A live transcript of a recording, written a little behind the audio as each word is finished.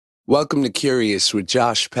Welcome to Curious with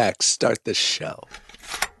Josh Peck. Start the show.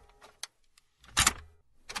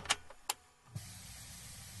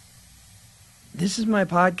 This is my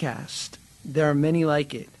podcast. There are many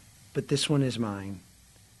like it, but this one is mine.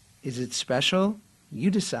 Is it special? You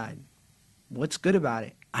decide. What's good about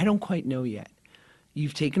it? I don't quite know yet.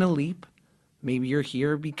 You've taken a leap. Maybe you're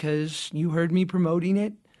here because you heard me promoting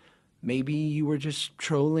it. Maybe you were just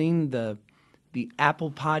trolling the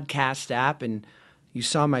Apple Podcast app and you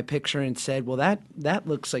saw my picture and said, well, that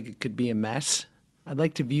looks like it could be a mess. I'd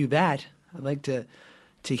like to view that. I'd like to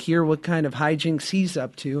hear what kind of hijinks he's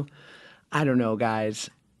up to. I don't know, guys.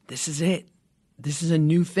 This is it. This is a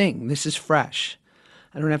new thing. This is fresh.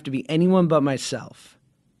 I don't have to be anyone but myself.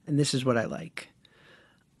 And this is what I like.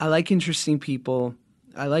 I like interesting people.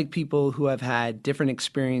 I like people who have had different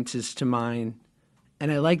experiences to mine. And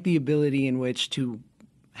I like the ability in which to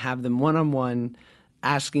have them one-on-one,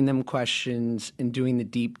 asking them questions and doing the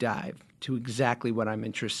deep dive to exactly what I'm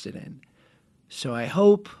interested in. So I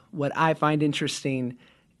hope what I find interesting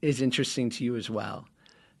is interesting to you as well.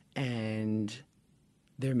 And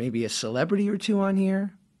there may be a celebrity or two on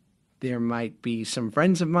here. There might be some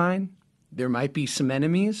friends of mine. There might be some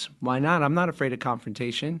enemies. Why not? I'm not afraid of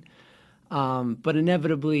confrontation. But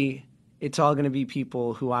inevitably, it's all going to be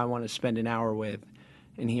people who I want to spend an hour with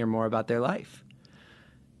and hear more about their life.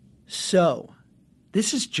 So,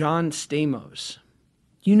 this is John Stamos.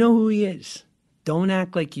 You know who he is. Don't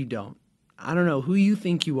act like you don't. I don't know who you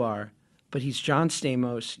think you are, but he's John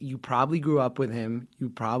Stamos. You probably grew up with him. You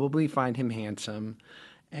probably find him handsome.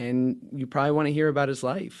 And you probably want to hear about his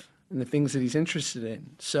life and the things that he's interested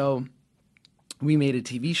in. So we made a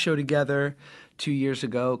TV show together 2 years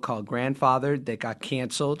ago called Grandfathered that got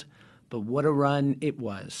canceled. But what a run it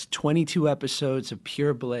was. 22 episodes of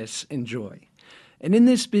pure bliss and joy. And in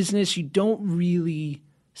this business, you don't really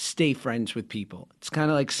stay friends with people. It's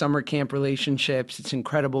kind of like summer camp relationships. It's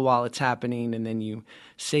incredible while it's happening, and then you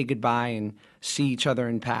say goodbye and see each other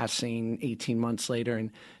in passing 18 months later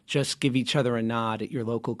and just give each other a nod at your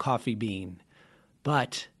local coffee bean.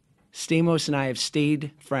 But Stamos and I have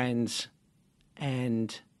stayed friends,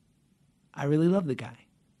 and I really love the guy.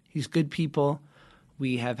 He's good people.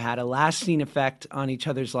 We have had a lasting effect on each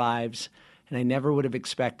other's lives, and I never would have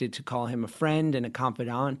expected to call him a friend and a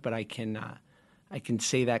confidant, but I can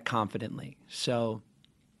say that confidently. So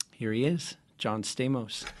here he is, John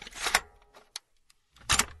Stamos.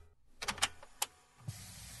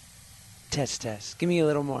 Test. Give me a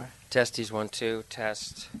little more. Testies 1 2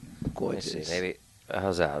 test. Gorgeous. Let me see, maybe.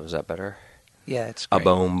 How's that? Was that better? Yeah, it's A great.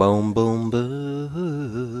 boom boom boom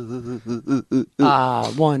boom.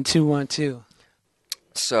 1 2 1 2.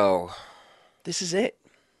 So This is it.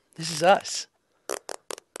 This is us.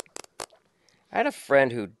 I had a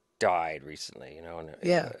friend who died recently. And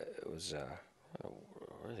it was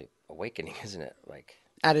really awakening, isn't it? Like,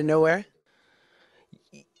 Out of nowhere.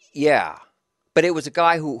 yeah, but it was a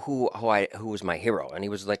guy who was my hero, and he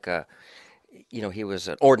was like he was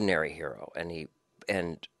an ordinary hero, and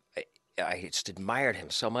I just admired him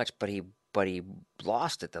so much, but he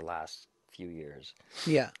lost it the last few years.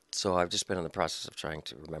 Yeah. So I've just been in the process of trying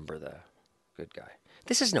to remember the good guy.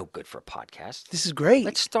 This is no good for a podcast. This is great.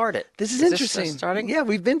 Let's start it. This is interesting. interesting. Starting? Yeah,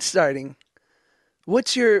 we've been starting.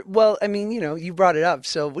 What's your, you brought it up.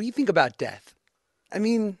 So what do you think about death? I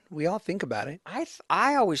mean, we all think about it.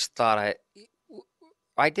 I always thought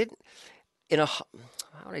I didn't, how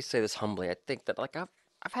would I say this humbly? I think that like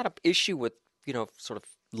I've had an issue with, sort of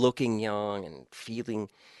looking young and feeling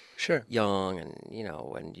Sure. young, and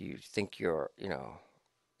when you think you're,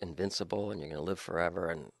 invincible and you're going to live forever,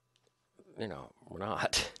 and we're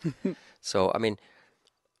not. So, I mean,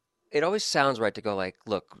 it always sounds right to go like,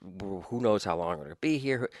 look, who knows how long we're going to be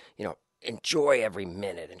here? Enjoy every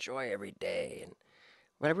minute, enjoy every day.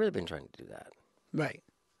 But I've really been trying to do that. Right.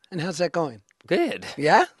 And how's that going? Good.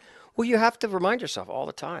 Yeah? Well, you have to remind yourself all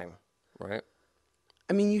the time, right?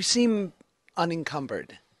 I mean, you seem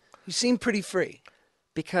unencumbered. You seem pretty free.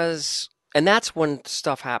 And that's when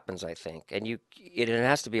stuff happens, I think. And it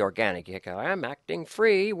has to be organic. You go, I'm acting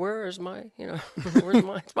free. Where's my,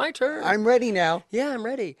 it's my turn. I'm ready now. Yeah, I'm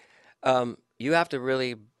ready. You have to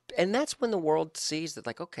really, and that's when the world sees that,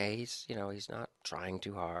 like, okay, he's not trying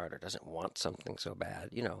too hard or doesn't want something so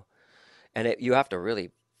bad, and you have to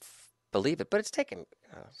really believe it. But it's taken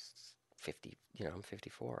 50, I'm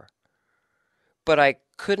 54. But I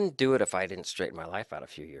couldn't do it if I didn't straighten my life out a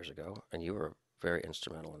few years ago, and you were very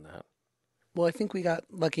instrumental in that. Well, I think we got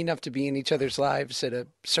lucky enough to be in each other's lives at a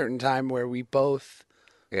certain time where we both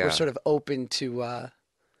were sort of open to, I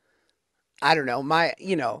don't know,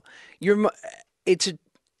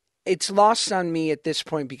 it's lost on me at this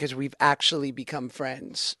point because we've actually become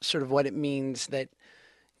friends. Sort of what it means that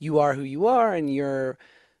you are who you are, and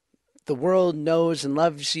the world knows and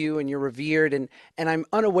loves you, and you're revered, and I'm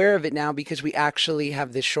unaware of it now because we actually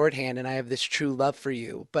have this shorthand and I have this true love for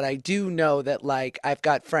you. But I do know that, like, I've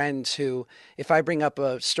got friends who, if I bring up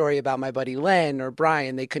a story about my buddy Len or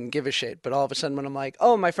Brian, they couldn't give a shit. But all of a sudden when I'm like,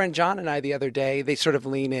 oh, my friend John and I the other day, they sort of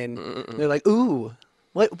lean in. Mm-mm. They're like, ooh,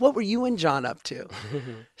 what were you and John up to?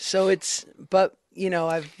 So it's, but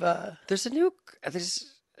I've There's a new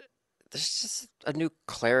there's there's just a new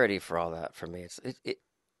clarity for all that for me.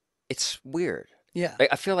 It's weird. yeah.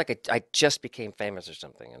 I feel like I just became famous or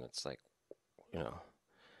something, and it's like, you know,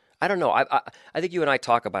 I don't know. I think you and I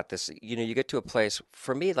talk about this. You know, you get to a place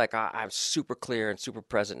for me, like I'm super clear and super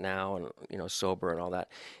present now, and sober and all that.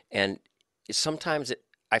 And sometimes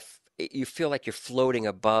you feel like you're floating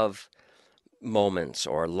above moments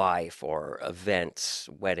or life or events,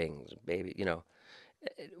 weddings, baby.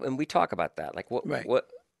 And we talk about that. Like, Right.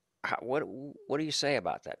 what do you say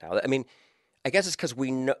about that now? I mean, I guess it's because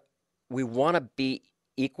we know we want to be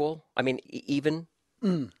equal. I mean, even.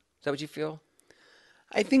 Mm. Is that what you feel?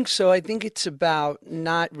 I think so. I think it's about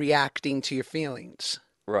not reacting to your feelings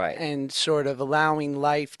Right. and sort of allowing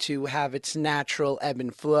life to have its natural ebb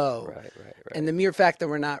and flow. Right. Right. And Right. the mere fact that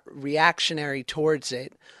we're not reactionary towards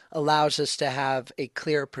it allows us to have a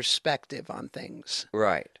clear perspective on things.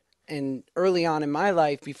 Right. And early on in my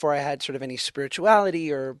life, before I had sort of any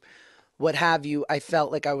spirituality or what have you, I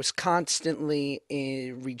felt like I was constantly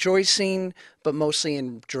rejoicing, but mostly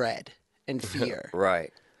in dread and fear.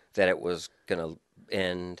 Right. That it was gonna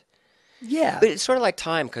end. Yeah, But it's sort of like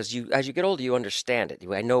time because as you get older, you understand it.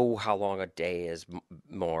 I know how long a day is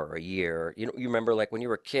more or a year. You remember like when you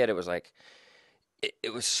were a kid, it was like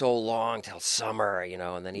it was so long till summer,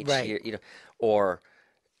 and then each right. year, or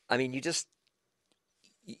I mean,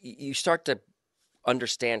 you start to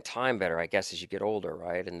understand time better, I guess, as you get older,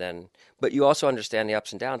 right? And then, but you also understand the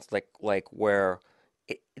ups and downs, like where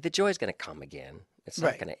the joy is going to come again. It's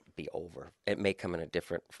not Right. going to be over. It may come in a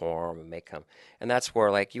different form. It may come, and that's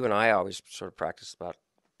where like you and I always sort of practice about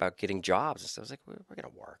getting jobs and stuff. It's like we're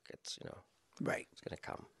going to work. Right. It's going to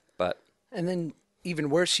come. But And then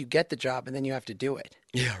even worse, you get the job and then you have to do it.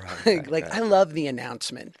 yeah, right, right, Like right. I love the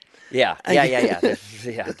announcement. Yeah, yeah, yeah, yeah.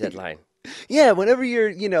 Yeah, deadline. Yeah, whenever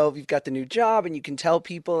you've got the new job and you can tell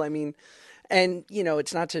people, I mean, and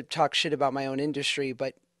it's not to talk shit about my own industry,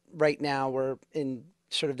 but right now we're in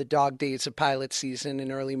sort of the dog days of pilot season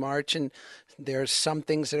in early March, and there's some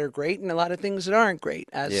things that are great and a lot of things that aren't great,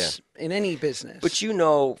 Yeah. as in any business. But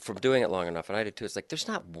from doing it long enough, and I did too, it's like there's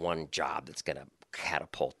not one job that's gonna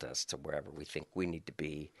catapult us to wherever we think we need to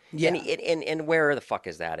be. And Yeah, and where the fuck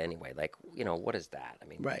is that anyway? Like, what is that? I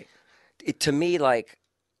mean, right. to me, like,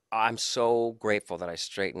 I'm so grateful that I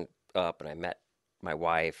straightened up and I met my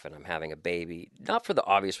wife and I'm having a baby. Not for the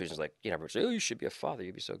obvious reasons, like, say, oh, you should be a father,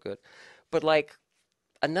 you'd be so good. But like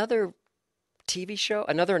another TV show,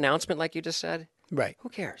 another announcement, like you just said, Right. who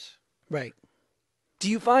cares? Right. Do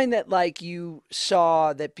you find that like you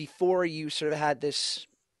saw that before you sort of had this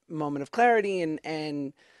moment of clarity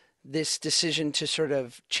and this decision to sort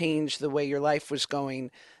of change the way your life was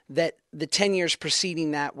going, that the 10 years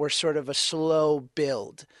preceding that were sort of a slow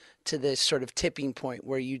build to this sort of tipping point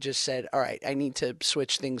where you just said, all right, I need to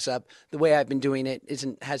switch things up. The way I've been doing it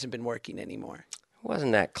hasn't been working anymore. It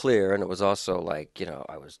wasn't that clear. And it was also like,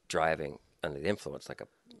 I was driving under the influence like a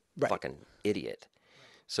Right. fucking idiot.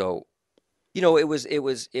 So,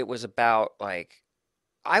 it was about like,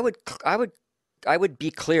 I would, I would, I would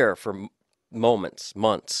be clear for moments,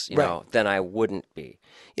 months, Right. then I wouldn't be.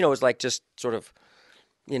 It was like just sort of,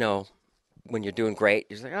 you know, when you're doing great,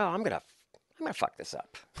 you're just like, oh, I'm gonna fuck this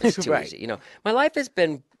up. It's too Right. easy. My life has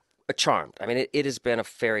been a charmed. I mean, it has been a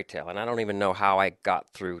fairy tale, and I don't even know how I got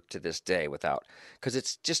through to this day without, because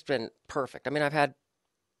it's just been perfect. I mean, I've had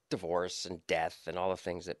divorce and death and all the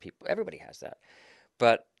things that everybody has that.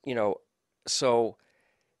 But, so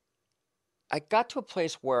I got to a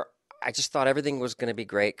place where I just thought everything was going to be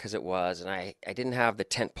great because it was, and I didn't have the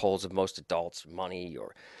tent poles of most adults, money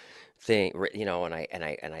or thing, and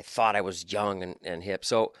I thought I was young and hip.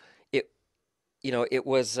 So it, it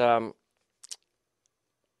was, I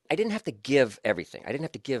didn't have to give everything. I didn't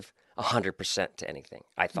have to give 100% to anything.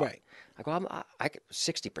 I thought, Right. I go,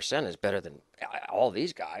 60% is better than all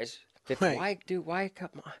these guys. 50, Right. why come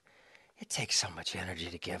on? It takes so much energy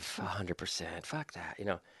to give 100%. Fuck that.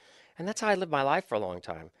 And that's how I lived my life for a long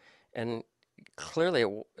time. And clearly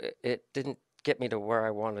it didn't get me to where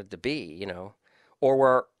I wanted to be,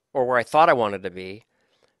 or where I thought I wanted to be.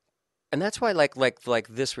 And that's why like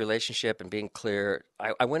this relationship and being clear,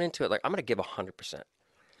 I went into it like I'm gonna give 100%.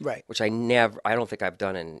 Right. which I don't think I've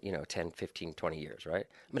done in, 10, 15, 20 years, right?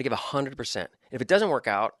 I'm going to give 100%. And if it doesn't work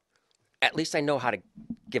out, at least I know how to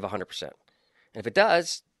give 100%. And if it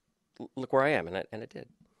does, look where I am, and it did.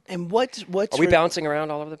 And what's Are we bouncing around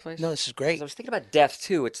all over the place? No, this is 'Cause great. I was thinking about death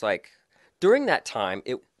too. It's like during that time,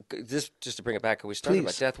 this just to bring it back, 'cause we started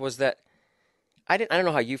about Please. death, was that I don't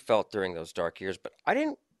know how you felt during those dark years, but I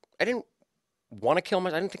didn't want to kill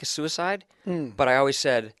myself. I didn't think of suicide, but I always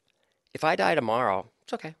said, if I die tomorrow,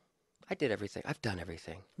 it's okay. I did everything. I've done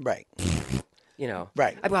everything. Right.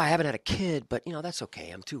 Right. I haven't had a kid, but that's okay.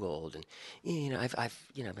 I'm too old, and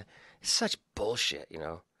it's such bullshit.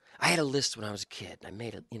 I had a list when I was a kid, and I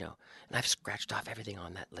made it, and I've scratched off everything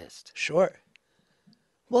on that list. Sure.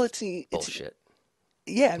 Well, it's Bullshit.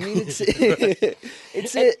 yeah. I mean,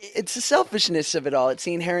 it's the selfishness of it all. It's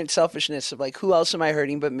the inherent selfishness of like, who else am I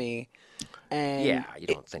hurting but me? And Yeah, you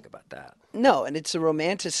don't think about that. no, and it's the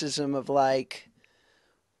romanticism of like,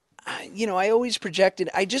 I always projected.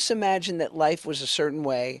 I just imagined that life was a certain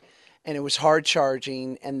way, and it was hard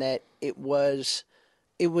charging, and that it was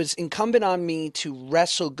incumbent on me to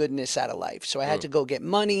wrestle goodness out of life. So I had to go get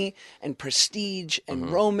money and prestige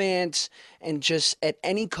and romance and just at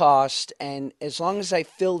any cost. And as long as I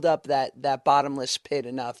filled up that bottomless pit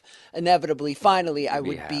enough, inevitably, finally, I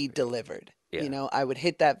would be delivered. Yeah. I would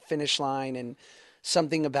hit that finish line and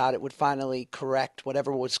something about it would finally correct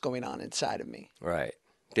whatever was going on inside of me. Right.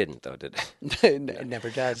 Didn't though, did it? It never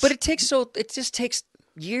does. But it just takes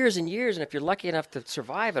years and years, and if you're lucky enough to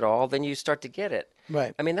survive it all, then you start to get it.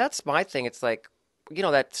 Right. I mean, that's my thing. It's like,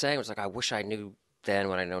 that saying was like, I wish I knew then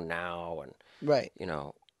what I know now, and Right.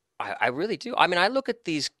 I really do. I mean, I look at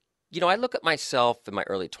these, I look at myself in my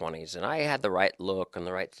early 20s, and I had the right look and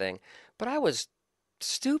the right thing, but I was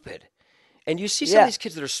stupid. And you see some of these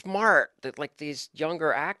kids that are smart, that like these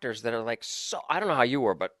younger actors that are like I don't know how you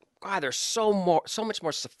were, but God, they're so much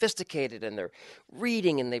more sophisticated, and they're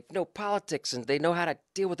reading, and they know politics, and they know how to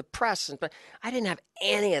deal with the press. But I didn't have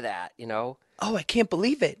any of that, Oh, I can't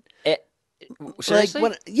believe it. Seriously?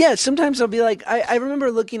 Like sometimes I'll be like, I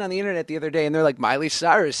remember looking on the internet the other day, and they're like, Miley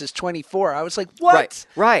Cyrus is 24. I was like, what?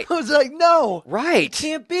 Right. I was like, no. Right. It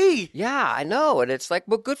can't be. Yeah, I know. And it's like,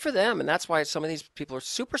 well, good for them. And that's why some of these people are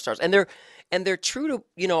superstars. And they're true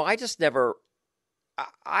to, I just never,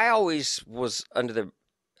 I always was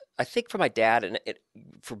I think for my dad, and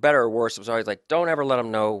for better or worse, it was always like, don't ever let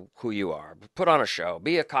them know who you are. Put on a show.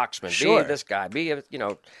 Be a coxman. Sure. Be this guy. Be a,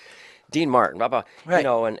 Dean Martin, blah, blah, Right.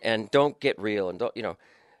 and don't get real. And don't,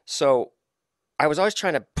 So I was always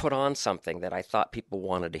trying to put on something that I thought people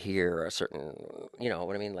wanted to hear, a certain,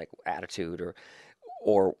 what I mean, like attitude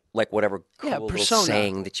or like whatever cool little persona.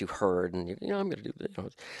 saying that you heard. And, I'm going to do this.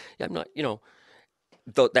 I'm not,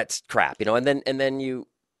 though that's crap, and then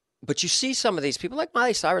but you see some of these people, like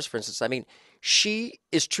Miley Cyrus, for instance. I mean, she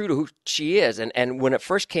is true to who she is. And when it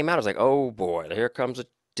first came out, I was like, oh, boy, here comes a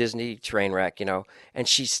Disney train wreck, And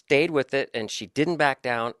she stayed with it, and she didn't back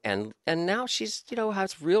down. And now she's,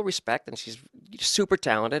 has real respect, and she's super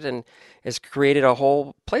talented and has created a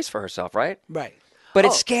whole place for herself, right? Right. But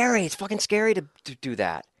it's scary. It's fucking scary to do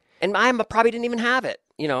that. And I probably didn't even have it,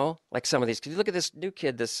 like some of these. Because you look at this new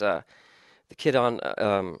kid, the kid on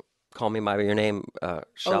Call Me by Your Name.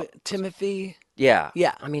 Timothy. Yeah.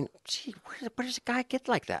 Yeah. I mean, gee, where does a guy get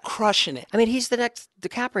like that? Crushing it. I mean, he's the next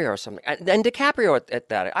DiCaprio or something. And DiCaprio at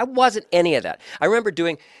that. I wasn't any of that. I remember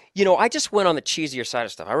doing, I just went on the cheesier side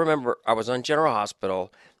of stuff. I remember I was on General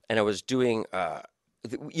Hospital, and I was doing,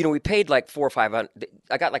 we paid like $400 or $500.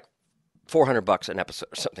 I got like $400 an episode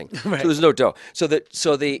or something. Right. So there's no dough. So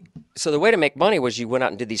the way to make money was you went out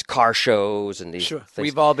and did these car shows and these Sure. things.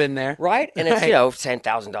 We've all been there. Right? And it's, Right.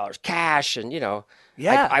 $10,000 cash, and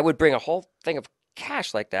Yeah. I would bring a whole thing of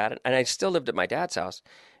cash like that, and I still lived at my dad's house,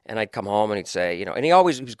 and I'd come home and he'd say, and he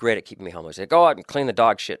was great at keeping me home. He'd say, go out and clean the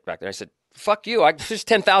dog shit back there. I said, fuck you. It's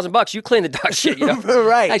 $10,000. You clean the dog shit,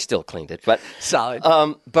 Right. I still cleaned it, but solid.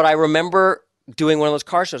 But I remember doing one of those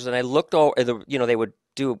car shows, and I looked over, they would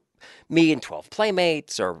do me and 12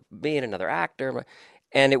 Playmates, or me and another actor,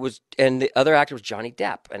 and the other actor was Johnny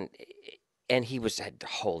Depp, and he had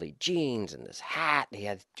holy jeans and this hat,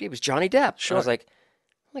 and he was Johnny Depp. Sure. And I was like,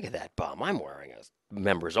 look at that bum. I'm wearing a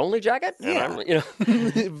members only jacket. Yeah.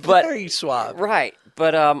 And but very suave. right.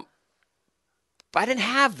 But I didn't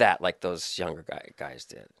have that like those younger guys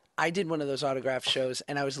did. I did one of those autograph shows,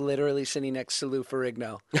 and I was literally sitting next to Lou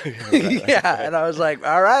Ferrigno. Right. Yeah, and I was like,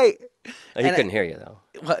 all right. He couldn't hear you though.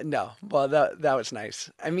 Well, no. Well, that was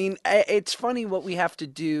nice. I mean, it's funny what we have to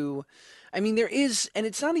do. I mean, there is, and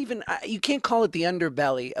it's not even, you can't call it the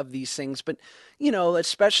underbelly of these things, but,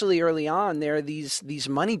 especially early on, there are these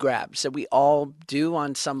money grabs that we all do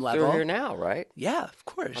on some They're level. here now, right? Yeah, of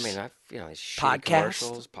I mean, course. these shitty Podcast.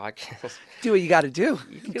 commercials, podcasts. Do what you got to do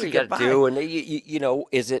You can do to what you get got to by. do, and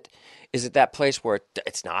is it that place where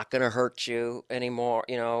it's not going to hurt you anymore?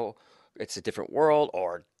 It's a different world,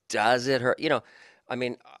 or does it hurt? I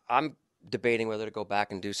mean, I'm debating whether to go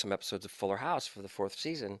back and do some episodes of Fuller House for the fourth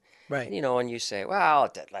season, Right. and you say, well,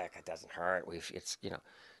 it doesn't hurt.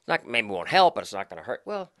 Not maybe it won't help, but it's not going to hurt.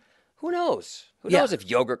 Well, who knows? Who Yeah, knows if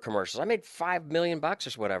yogurt commercials? I made $5 million or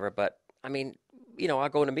whatever, but I mean, I'll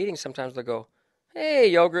go into meetings sometimes. They'll go, "Hey,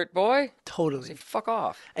 yogurt boy," I say, totally. "Fuck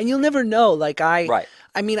off." And you'll never know. Right.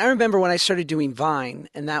 I mean, I remember when I started doing Vine,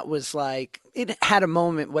 and that was like, it had a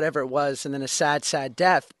moment, whatever it was, and then a sad, sad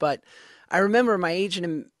death. But I remember my agent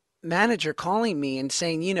and manager calling me and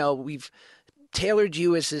saying, we've tailored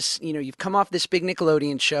you as this, you've come off this big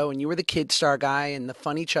Nickelodeon show and you were the kid star guy and the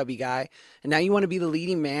funny chubby guy. And now you want to be the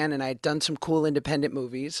leading man. And I had done some cool independent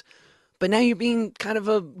movies. But now you're being kind of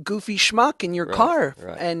a goofy schmuck in your car.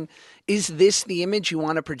 Right. And is this the image you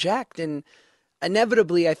want to project? And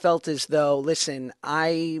inevitably, I felt as though, listen,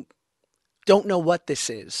 I don't know what this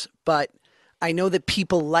is, but I know that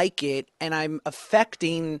people like it, and I'm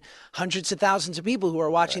affecting hundreds of thousands of people who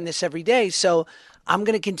are watching this every day. So I'm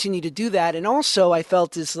going to continue to do that. And also, I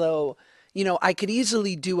felt as though, I could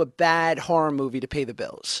easily do a bad horror movie to pay the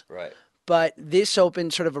bills. Right. But this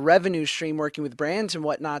opened sort of a revenue stream working with brands and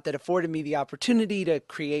whatnot that afforded me the opportunity to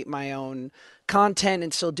create my own content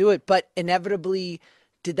and still do it. But inevitably,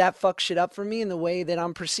 did that fuck shit up for me in the way that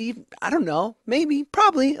I'm perceived? I don't know. Maybe,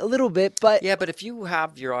 probably a little bit, but Yeah, but if you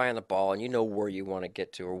have your eye on the ball and you know where you want to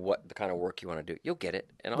get to or what the kind of work you want to do, you'll get it,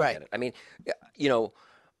 and I'll Right. get it. I mean,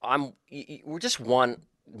 we're just one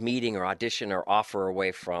meeting or audition or offer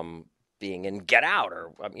away from being in Get Out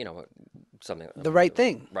or something. the right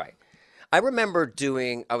thing. Right. I remember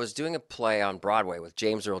I was doing a play on Broadway with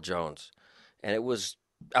James Earl Jones, and it was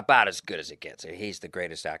about as good as it gets. He's the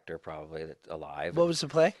greatest actor probably alive. What was the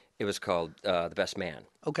play? It was called The Best Man.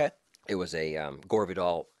 Okay. It was a Gore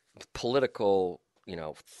Vidal political,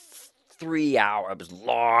 3 hour. It was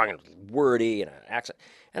long and wordy and an accent,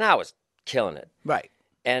 and I was killing it. Right.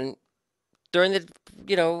 And during the,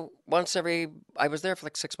 I was there for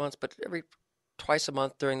like 6 months, but twice a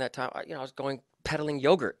month during that time, I was going peddling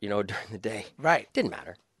yogurt, during the day. Right. Didn't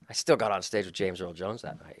matter. I still got on stage with James Earl Jones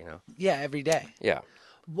that night, Yeah, every day. Yeah.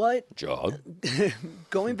 What? Job.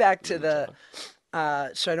 Going back to the,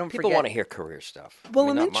 so I don't People forget. want to hear career stuff. Well, I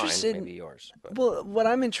mean, I'm not interested. Mine, maybe yours. But. Well, what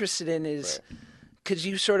I'm interested in is, because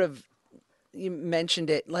you mentioned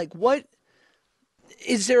it, like what,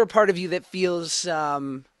 is there a part of you that feels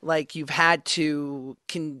like you've had to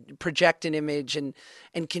project an image and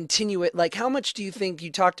continue it? Like how much do you think,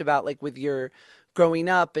 you talked about like with your growing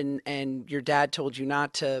up and your dad told you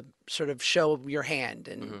not to sort of show your hand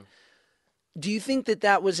and do you think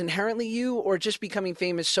that was inherently you or just becoming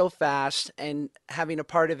famous so fast and having a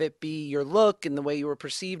part of it be your look and the way you were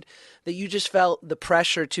perceived that you just felt the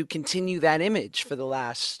pressure to continue that image for the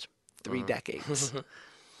last 3 decades?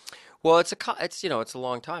 Well, it's a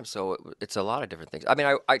long time, so it's a lot of different things. I mean,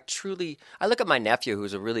 I look at my nephew,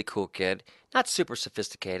 who's a really cool kid, not super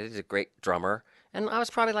sophisticated. He's a great drummer, and I was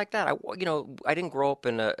probably like that. I didn't grow up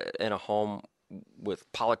in a home with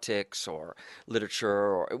politics or literature,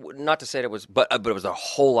 or not to say that it was, but it was a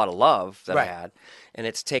whole lot of love that I had, and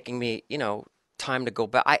it's taking me, time to go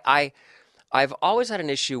back. I've always had an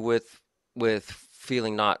issue with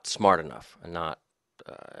feeling not smart enough and not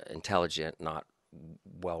intelligent, not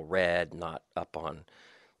well read, not up on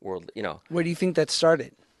world, Where do you think that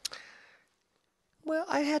started? Well,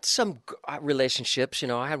 I had some relationships,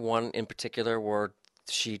 I had one in particular where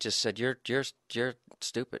she just said, "You're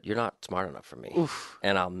stupid. You're not smart enough for me." Oof.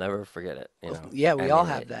 And I'll never forget it, Yeah, we all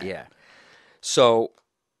have that. Yeah. So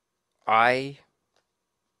I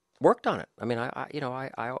worked on it. I mean,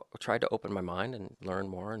 I tried to open my mind and learn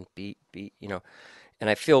more and be, and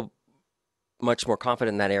I feel much more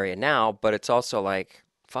confident in that area now, but it's also like,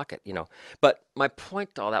 fuck it, But my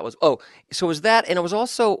point to all that was, so it was that, and it was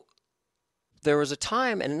also, there was a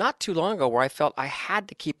time, and not too long ago, where I felt I had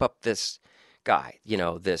to keep up this guy,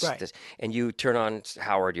 this, and you turn on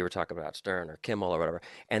Howard, you were talking about Stern or Kimmel or whatever,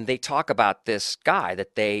 and they talk about this guy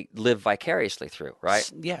that they live vicariously through, right?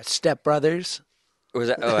 Yeah, Step Brothers. Was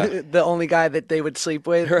that the only guy that they would sleep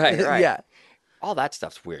with? Right. Yeah. All that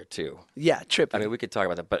stuff's weird too. Yeah, trippy. I mean, we could talk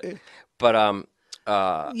about that, but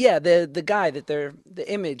Yeah, the guy that they're the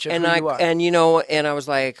image of And who you are. and I was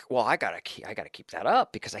like, well, I gotta keep that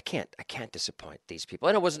up because I can't disappoint these people.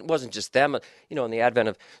 And it wasn't just them. In the advent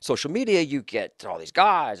of social media, you get all these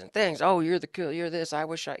guys and things. Oh, you're the cool, you're this. I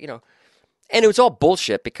wish and it was all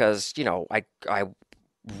bullshit because I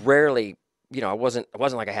rarely. It wasn't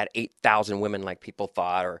like I had 8,000 women like people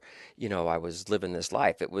thought, or I was living this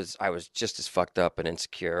life. I was just as fucked up and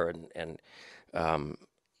insecure and um,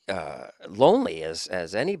 lonely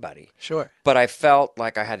as anybody. Sure. But I felt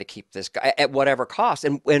like I had to keep this guy at whatever cost.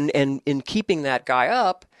 And in keeping that guy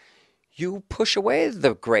up, you push away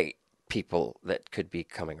the great people that could be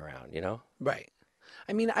coming around. Right.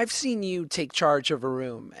 I mean, I've seen you take charge of a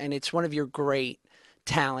room, and it's one of your great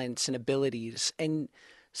talents and abilities. And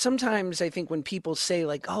sometimes I think when people say,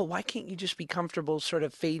 like, oh, why can't you just be comfortable sort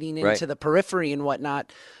of fading Right. into the periphery and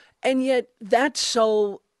whatnot? And yet that's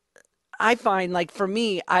so I find like for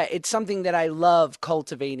me, it's something that I love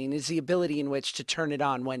cultivating is the ability in which to turn it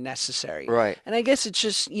on when necessary. Right. And I guess it's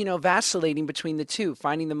just, vacillating between the two,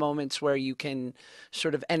 finding the moments where you can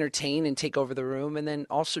sort of entertain and take over the room and then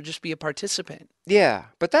also just be a participant. Yeah,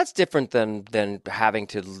 but that's different than having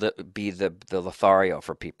to be the Lothario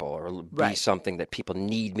for people or be Right. something that people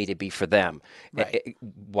need me to be for them, Right.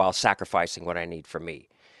 while sacrificing what I need for me.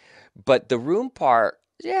 But the room part,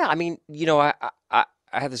 yeah, I mean,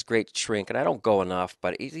 I have this great shrink, and I don't go enough,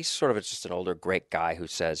 but he's sort of just an older, great guy who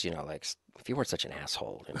says, like, if you weren't such an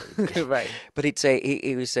asshole, Right. but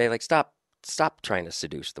he would say, like, stop trying to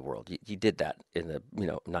seduce the world. You did that in the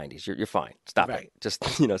 90s. You're fine. Stop Right. it. Just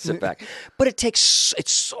sit back. But it's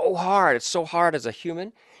so hard. It's so hard as a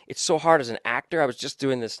human. It's so hard as an actor. I was just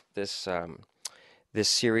doing this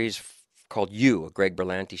series called You, a Greg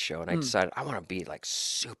Berlanti show, and I decided I want to be like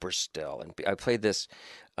super still. And I played this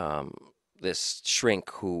shrink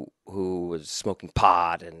who was smoking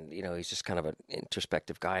pot, and he's just kind of an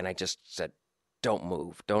introspective guy. And I just said, "Don't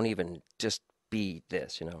move. Don't even just be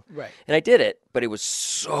this." Right. And I did it, but it was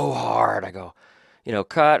so hard. I go,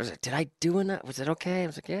 cut. I was like, did I do enough? Was it okay? I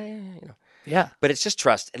was like, yeah, yeah, yeah. Yeah. But it's just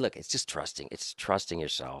trust. Look, it's just trusting. It's trusting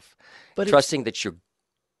yourself, But trusting that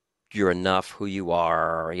you're enough who you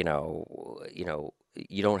are.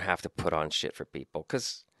 You don't have to put on shit for people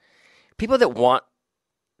because people that want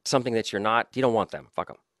something that you're not, you don't want them. Fuck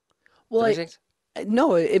them. well,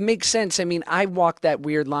 no, it makes sense. I mean, I walk that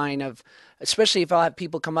weird line of, especially if I'll have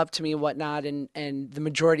people come up to me and whatnot, and the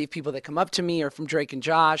majority of people that come up to me are from Drake and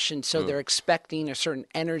Josh, and so they're expecting a certain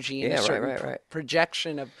energy and Yeah, a right, certain right.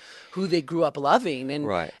 projection of who they grew up loving, and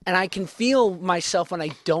Right. and I can feel myself when I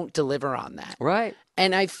don't deliver on that, Right.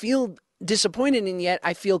 and I feel disappointed, and yet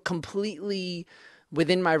I feel completely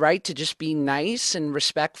within my right to just be nice and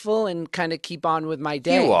respectful and kind of keep on with my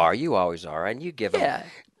day. You are. You always are, and you give them. Yeah.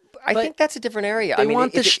 I but think that's a different area. They I mean,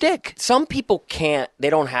 want the shtick. Some people can't.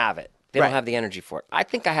 They don't have it. They Right. don't have the energy for it. I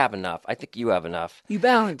think I have enough. I think you have enough. You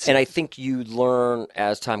balance And it. I think you learn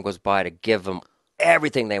as time goes by to give them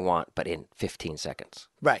everything they want, but in 15 seconds.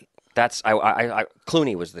 Right. That's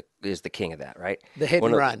Clooney is the king of that, right? The hit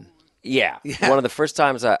One and of- run. Yeah. Yeah. One of the first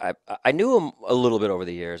times I knew him a little bit over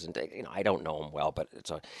the years, and I don't know him well, but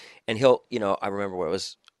and he'll I remember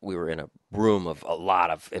we were in a room of a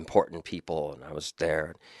lot of important people, and I was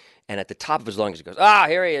there, and at the top of his lungs he goes,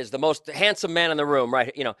 here he is, the most handsome man in the room,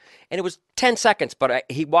 right? And it was 10 seconds, but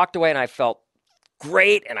he walked away, and I felt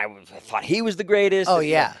great, and I thought he was the greatest. Oh and,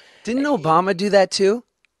 yeah. Didn't Obama do that too?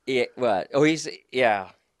 Yeah, what? Oh, yeah.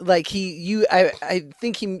 Like I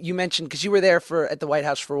think you mentioned because you were there at the White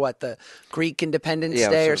House for what, the Greek Independence Yeah, it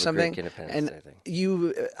was Day sort or of a something, Greek Independence and Day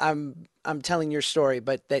thing. I'm telling your story,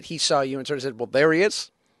 but that he saw you and sort of said, "Well, there he is,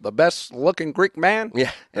 the best looking Greek man Yeah,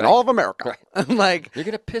 in right. all of America." Right. I'm like, You're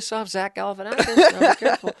gonna piss off Zach Galifianakis. Now be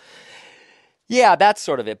careful. Yeah, that's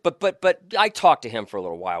sort of it. But I talked to him for a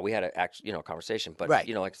little while. We had a conversation. But Right.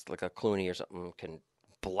 like a Clooney or something can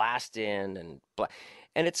blast in and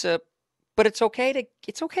but it's okay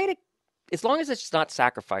to as long as it's not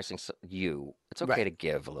sacrificing you. It's okay Right. to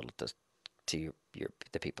give a little to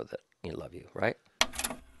the people that love you, right?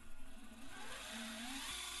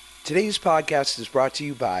 Today's podcast is brought to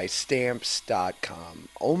you by Stamps.com.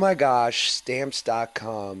 Oh my gosh,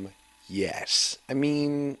 Stamps.com. Yes. I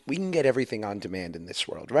mean, we can get everything on demand in this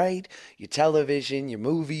world, right? Your television, your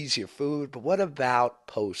movies, your food. But what about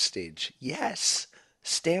postage? Yes.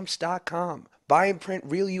 Stamps.com. Buy and print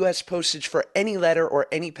real U.S. postage for any letter or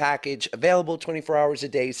any package. Available 24 hours a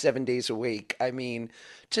day, 7 days a week. I mean,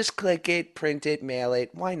 just click it, print it, mail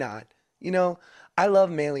it. Why not? I love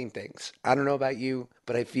mailing things. I don't know about you,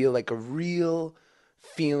 but I feel like a real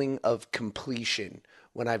feeling of completion.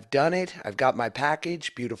 When I've done it, I've got my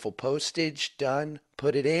package, beautiful postage, done,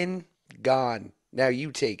 put it in, gone. Now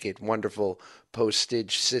you take it. Wonderful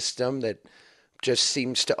postage system that just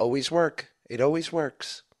seems to always work. It always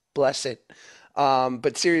works. Bless it.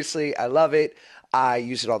 But seriously, I love it. I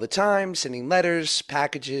use it all the time, sending letters,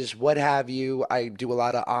 packages, what have you. I do a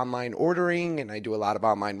lot of online ordering and I do a lot of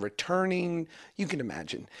online returning. You can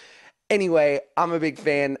imagine. Anyway, I'm a big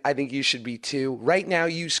fan. I think you should be too. Right now,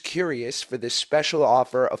 use Curious for this special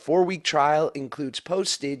offer. A 4-week trial includes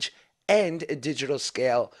postage and a digital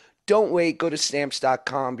scale. Don't wait. Go to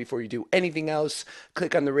stamps.com before you do anything else.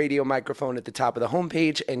 Click on the radio microphone at the top of the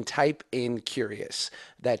homepage and type in Curious.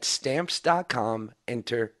 That's stamps.com.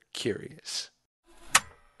 Enter Curious.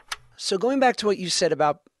 So going back to what you said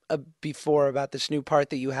about before about this new part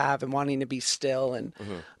that you have and wanting to be still, and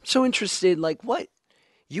I'm so interested, like what?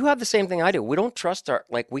 You have the same thing I do. We don't trust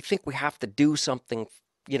we think we have to do something,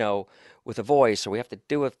 with a voice, or we have to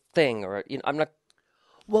do a thing, or, I'm not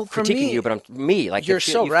Well, for critiquing me, you, but like you're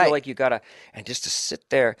so you right. feel like you gotta, and just to sit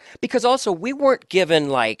there, because also we weren't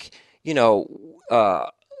given I was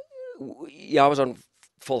on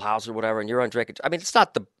Full House or whatever, and you're on Drake. I mean, it's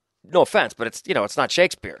not no offense, but it's not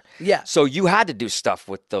Shakespeare. Yeah. So you had to do stuff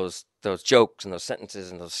with those jokes and those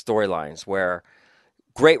sentences and those storylines where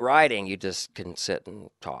great writing, you just can sit and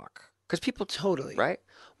talk. Because people, Totally. right?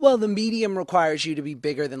 Well, the medium requires you to be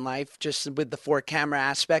bigger than life, just with the 4-camera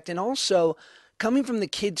aspect. And also, coming from the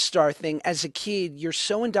kid star thing, as a kid, you're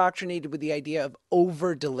so indoctrinated with the idea of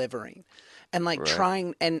over delivering and like Right.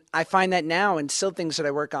 trying. And I find that now, and still things that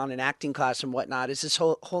I work on in acting class and whatnot, is this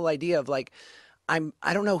whole idea of like, I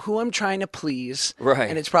don't know who I'm trying to please. Right.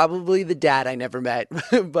 And it's probably the dad I never met,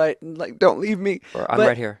 but like, don't leave me. Or I'm But-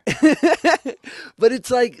 right here. But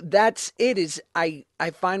it's like that's it is I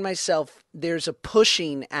find myself there's a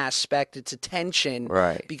pushing aspect, it's a tension,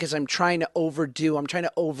 Right. because I'm trying to overdo, I'm trying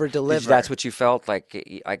to over deliver. That's what you felt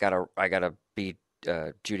like. I gotta be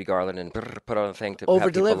Judy Garland and put on a thing to over have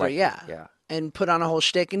people deliver, like me. yeah. Yeah. And put on a whole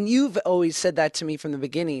shtick. And you've always said that to me from the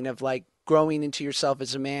beginning of like growing into yourself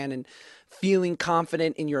as a man and feeling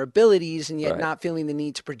confident in your abilities and yet Right. not feeling the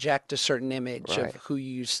need to project a certain image Right. of who you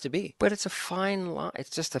used to be. But it's a fine line. It's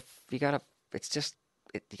just you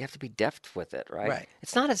have to be deft with it, right? Right.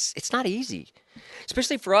 It's not easy,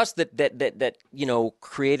 especially for us that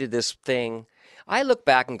created this thing. I look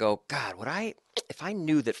back and go, God, if I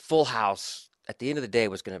knew that Full House at the end of the day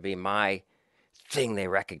was going to be my thing, they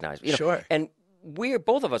recognized me. Sure. And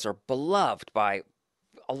both of us are beloved by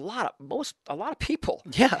a lot of people.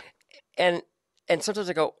 Yeah. And sometimes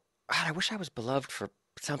I go, God, I wish I was beloved for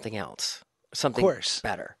something else, something course.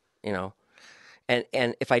 better, And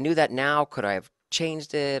if I knew that now, could I have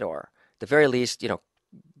changed it, or at the very least,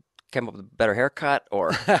 come up with a better haircut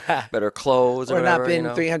or better clothes, or Or not whatever,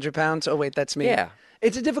 been 300 pounds. Oh, wait, that's me. Yeah.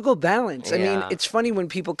 It's a difficult balance. I mean, Yeah. it's funny when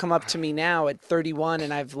people come up to me now at 31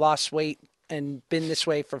 and I've lost weight and been this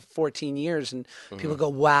way for 14 years and people go,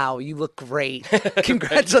 wow, you look great.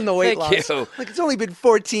 Congrats on the weight Thank loss. you. Like, it's only been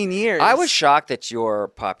 14 years. I was shocked at your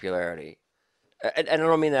popularity, and I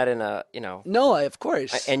don't mean that in a No, of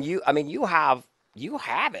course. And you have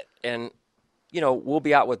it, and we'll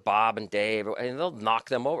be out with Bob and Dave, and they'll knock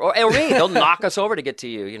them over, or me, they'll knock us over to get to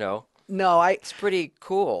you. No, It's pretty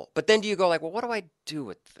cool. But then do you go like, well, what do I do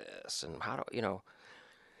with this, and how do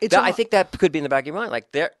it's I think that could be in the back of your mind,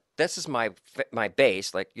 like this is my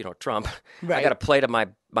base, like Trump. I Right. got to play to my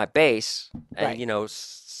base, and Right.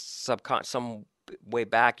 some way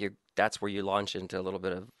back, that's where you launch into a little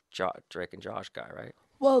bit of Drake and Josh guy, right?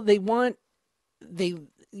 Well, we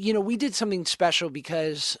did something special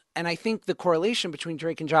because, and I think the correlation between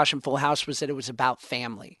Drake and Josh and Full House was that it was about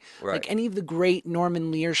family. Right. Like any of the great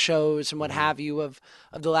Norman Lear shows and what have you of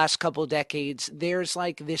the last couple of decades, there's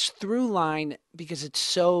like this through line because it's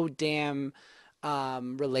so damn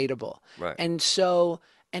relatable. Right.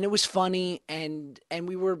 And it was funny, and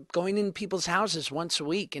we were going in people's houses once a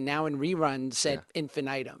week, and now in reruns at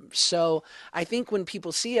infinitum. So I think when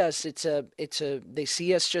people see us, they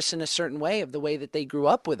see us just in a certain way of the way that they grew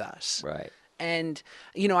up with us. Right. And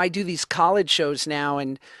I do these college shows now,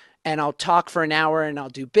 and I'll talk for an hour, and I'll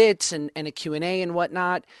do bits and a Q&A and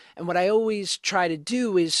whatnot. And what I always try to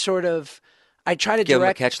do is I try to Give them a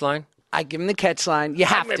direct. catch line. I give them the catch line. You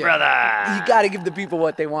have me, to. brother. You got to give the people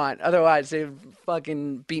what they want. Otherwise, they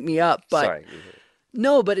fucking beat me up. But Sorry.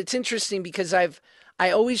 no, but it's interesting because I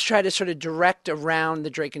always try to sort of direct around the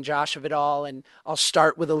Drake and Josh of it all, and I'll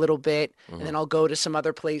start with a little bit, and then I'll go to some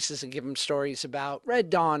other places and give them stories about Red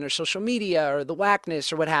Dawn or social media or the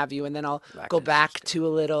whackness or what have you, and then I'll go back to a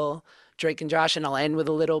little Drake and Josh, and I'll end with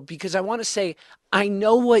a little because I want to say I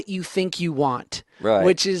know what you think you want, Right.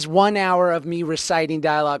 which is 1 hour of me reciting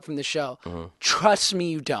dialogue from the show. Trust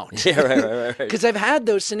me, you don't. Yeah, right. Because I've had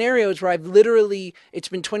those scenarios where I've literally, it's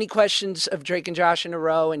been 20 questions of Drake and Josh in a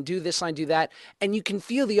row and do this line, do that. And you can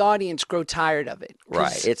feel the audience grow tired of it.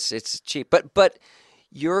 Right. It's cheap. But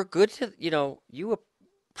you're good to, you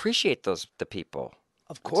appreciate the people.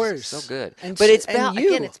 Of course. It's so good. And But it's and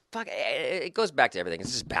you. again, it goes back to everything.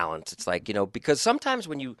 It's just balance. It's like, because sometimes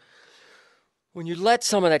when you let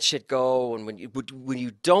some of that shit go and when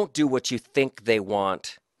you don't do what you think they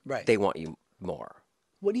want, Right. they want you more.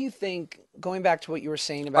 What do you think, going back to what you were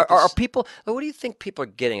saying about Are this, people, what do you think people are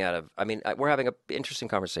getting out of, I mean, we're having an interesting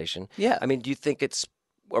conversation. Yeah. I mean, do you think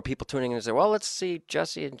are people tuning in and say, well, let's see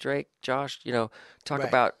Jesse and Drake, Josh, talk Right.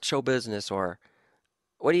 about show business, or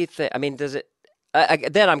what do you think? I mean, does it,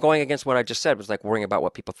 then I'm going against what I just said, was like worrying about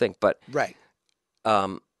what people think. But right.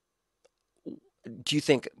 Do you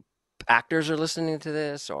think actors are listening to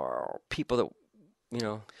this, or people that,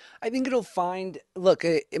 I think it'll find, look,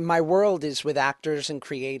 my world is with actors and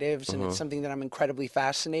creatives, and it's something that I'm incredibly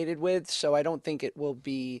fascinated with. So I don't think it will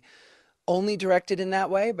be only directed in that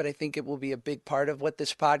way, but I think it will be a big part of what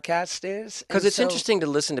this podcast is. Because And it's so, interesting to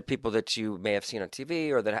listen to people that you may have seen on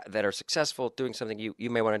TV or that are successful doing something you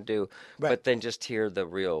may want to do, Right. but then just hear the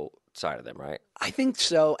real side of them, right? I think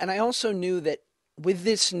so. And I also knew that with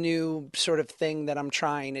this new sort of thing that I'm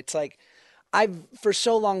trying, it's like I've for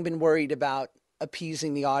so long been worried about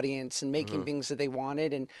appeasing the audience and making things that they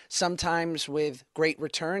wanted, and sometimes with great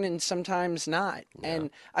return and sometimes not. And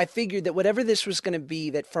I figured that whatever this was going to be,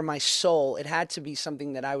 that for my soul, it had to be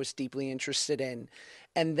something that I was deeply interested in.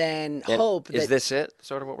 And then hope that. Is this it,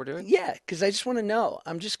 sort of what we're doing? Yeah, because I just want to know.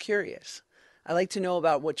 I'm just curious. I like to know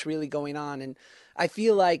about what's really going on. And I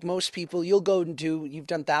feel like most people, you'll go and you've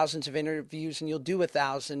done thousands of interviews and you'll do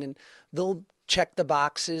 1,000 and they'll check the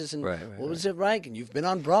boxes and Right, what was it like? And you've been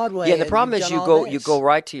on Broadway. Yeah, the and problem you've is done you all go this.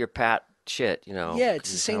 right to your pat shit, Yeah, it's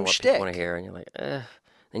the you same know what shtick. people want to hear, and you're like,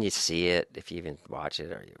 then you see it, if you even watch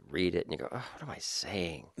it or you read it, and you go, oh, what am I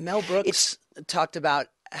saying? Mel Brooks talked about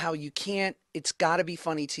how you can't, it's got to be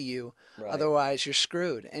funny to you. Right. Otherwise you're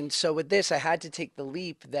screwed. And so with this, I had to take the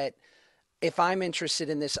leap that if I'm interested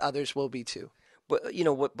in this, others will be too. But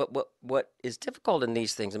what is difficult in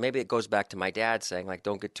these things, and maybe it goes back to my dad saying, like,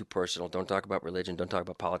 don't get too personal, don't talk about religion, don't talk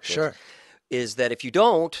about politics. Sure. Is that if you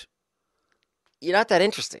don't, you're not that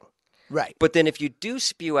interesting. Right. But then if you do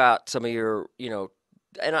spew out some of your,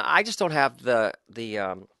 and I just don't have the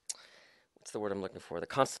what's the word I'm looking for? The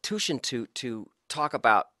constitution to talk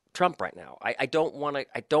about Trump right now. I don't want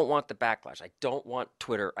the backlash. I don't want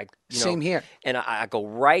Twitter. Same here. And I go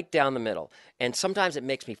right down the middle. And sometimes it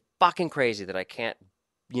makes me fucking crazy that I can't,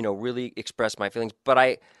 really express my feelings. But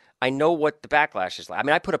I know what the backlash is like. I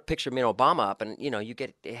mean, I put a picture of me and Obama up, and you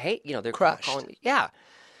get hate. They're Crushed. calling me, yeah.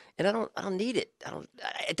 And I don't need it.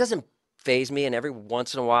 It doesn't faze me. And every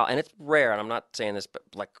once in a while, and it's rare. And I'm not saying this, but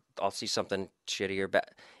like I'll see something shitty or bad.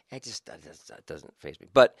 That doesn't faze me.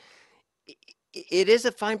 But it is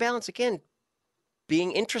a fine balance. Again,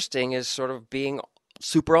 being interesting is sort of being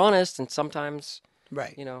super honest, and sometimes,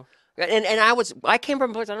 Right. And I came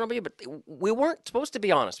from a place, I don't know about you, but we weren't supposed to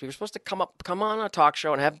be honest. We were supposed to come on a talk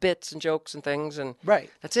show and have bits and jokes and things, and Right.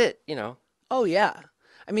 that's it. Oh, yeah.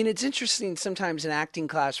 I mean, it's interesting sometimes in acting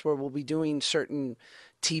class where we'll be doing certain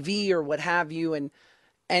TV or what have you.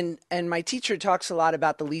 And my teacher talks a lot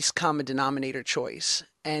about the least common denominator choice.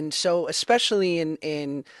 And so especially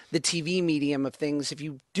in the TV medium of things, if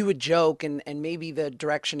you do a joke and maybe the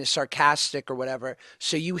direction is sarcastic or whatever,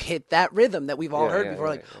 so you hit that rhythm that we've all heard before,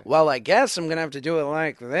 like, well, I guess I'm going to have to do it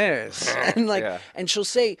like this. And and she'll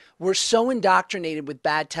say, we're so indoctrinated with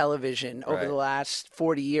bad television over the last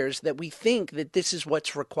 40 years that we think that this is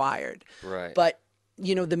what's required. Right. But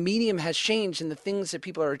the medium has changed, and the things that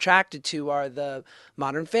people are attracted to are the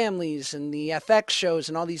Modern Families and the FX shows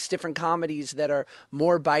and all these different comedies that are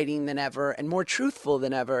more biting than ever and more truthful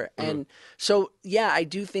than ever. And so, yeah, I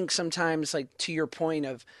do think sometimes, like, to your point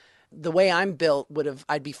of the way I'm built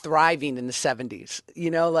I'd be thriving in the 70s,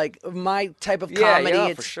 like my type of comedy. Yeah,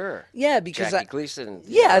 it's, for sure. Yeah, because Jackie Gleason.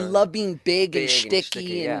 I love being big and sticky,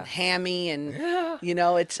 sticky and hammy and,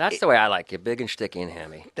 it's. That's the way I like it, big and sticky and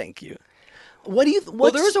hammy. Thank you. What do you?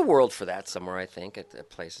 Well, there is a world for that somewhere, I think,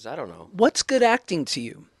 at places. I don't know. What's good acting to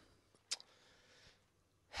you?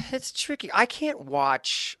 It's tricky. I don't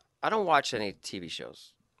watch any TV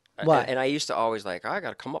shows. Why? And I used to always I got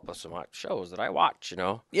to come up with some shows that I watch.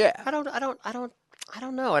 Yeah. I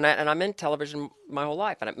don't know. And I'm in television my whole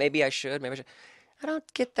life, and maybe I should. I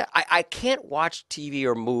don't get that. I can't watch TV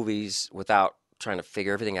or movies without trying to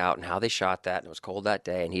figure everything out and how they shot that, and it was cold that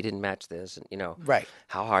day, and he didn't match this, and Right.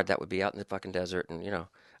 how hard that would be out in the fucking desert, and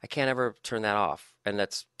I can't ever turn that off, and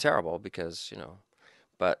that's terrible because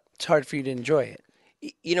but It's hard for you to enjoy it.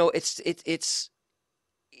 it's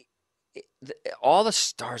all the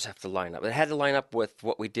stars have to line up. It had to line up with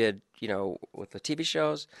what we did, with the TV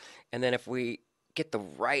shows, and then if we get the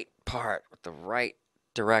right part with the right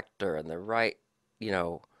director and the right,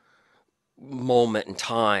 moment in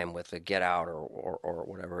time with the Get Out or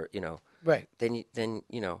whatever, Right. then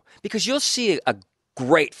because you'll see a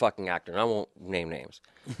great fucking actor, and I won't name names,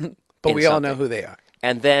 But in we all know something, who they are.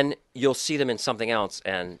 and then you'll see them in something else,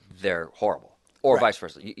 and they're horrible, or Right. vice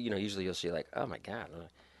versa. Usually you'll see like, oh my God.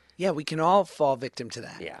 Yeah, we can all fall victim to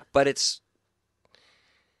that. Yeah, but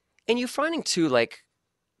and you're finding too, like,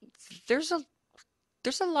 there's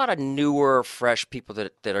a lot of newer, fresh people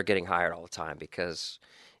that are getting hired all the time because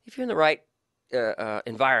if you're in the right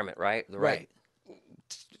environment, right, the right Right.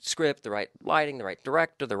 script, the right lighting, the right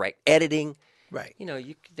director, the right editing, Right.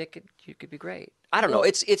 you could be great. I don't know.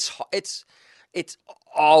 It's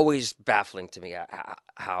always baffling to me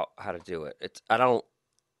how to do it.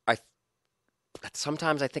 I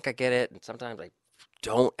sometimes I think I get it, and sometimes I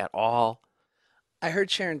don't at all. I heard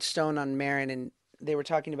Sharon Stone on Marin, and they were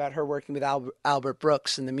talking about her working with Albert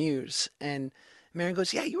Brooks in The Muse. And Marin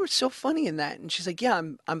goes, "Yeah, you were so funny in that." And she's like, "Yeah,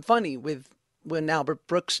 I'm funny when Albert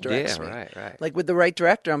Brooks directs Yeah, me. right. Like with the right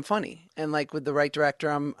director, I'm funny, and like with the right director,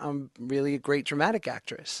 I'm really a great dramatic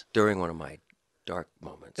actress." During one of my dark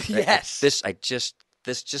moments, Yes. this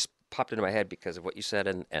just popped into my head because of what you said,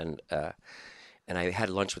 and I had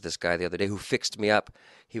lunch with this guy the other day who fixed me up.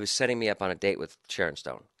 He was setting me up on a date with Sharon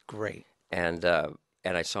Stone. Great. And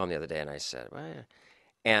I saw him the other day, and I said, well, yeah.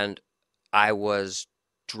 And I was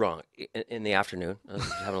drunk in the afternoon. I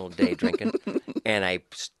was having a little day drinking, and I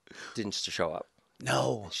didn't show up.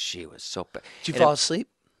 No. She was so bad. Did you fall asleep?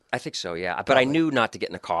 I think so, yeah. But Probably. I knew not to get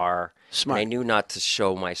in the car. Smart. And I knew not to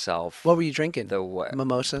show myself. What were you drinking? The what?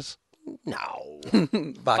 Mimosas? No.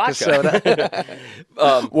 Vodka soda.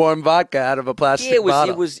 Warm vodka out of a plastic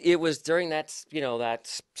bottle. It was during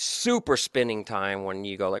that super spinning time when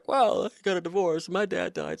you go like, well, I got a divorce, my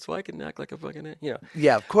dad died, so I can act like a fucking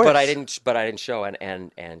Yeah, of course. But I didn't show,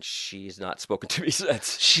 and she's not spoken to me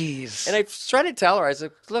since. Jeez. And I tried to tell her, I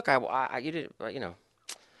said, look, you didn't,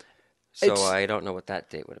 So I don't know what that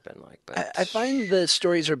date would have been like. But I find the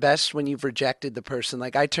stories are best when you've rejected the person.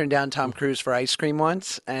 Like I turned down Tom Cruise for ice cream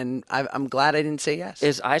once, and I'm glad I didn't say yes.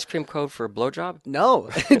 Is ice cream code for blowjob? No,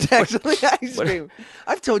 it's actually ice cream.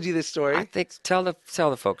 I've told you this story. I think tell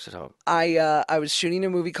the folks at home. I was shooting a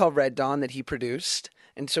movie called Red Dawn that he produced,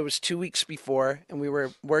 and so it was 2 weeks before, and we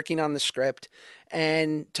were working on the script.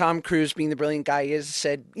 And Tom Cruise, being the brilliant guy he is,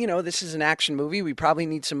 said, this is an action movie. We probably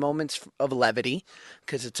need some moments of levity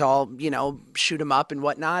because it's all, shoot 'em up and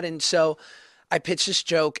whatnot. And so I pitched this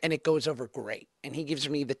joke, and it goes over great. And he gives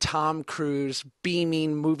me the Tom Cruise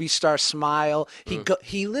beaming movie star smile.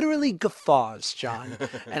 He literally guffaws, John.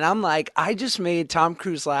 And I'm like, I just made Tom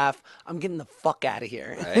Cruise laugh. I'm getting the fuck out of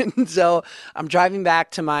here. Right. And so I'm driving back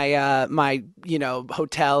to my my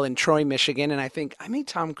hotel in Troy, Michigan, and I think I made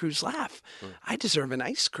Tom Cruise laugh. I deserve an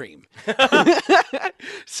ice cream.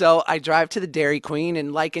 So I drive to the Dairy Queen,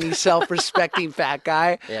 and like any self-respecting fat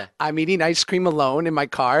guy, Yeah. I'm eating ice cream alone in my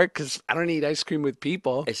car because I don't eat ice cream with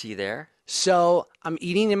people. Is he there? So I'm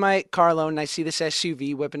eating in my car alone, and I see this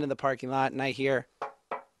SUV whip into the parking lot, and I hear,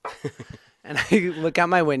 and I look out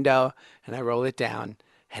my window, and I roll it down,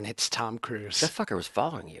 and it's Tom Cruise. That fucker was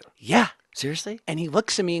following you. Yeah. Seriously? And he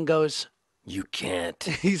looks at me and goes, You can't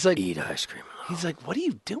he's like, eat ice cream alone. he's like, what are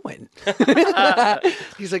you doing?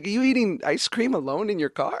 He's like, are you eating ice cream alone in your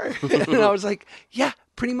car? And I was like, yeah,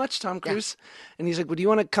 pretty much, Tom Cruise. And he's like, well, do you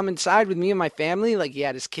want to come inside with me and my family? Like, he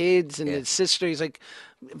had his kids and his sister. He's like,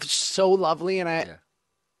 so lovely. And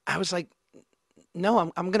I was like, no,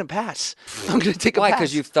 I'm going to pass. I'm going to take a Why? pass.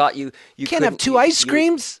 Because you thought you can't have two ice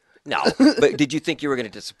creams. No, but did you think you were going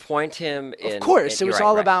to disappoint him? Of course, it was you're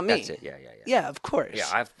all right. about me. That's it. Yeah. Yeah, of course. Yeah,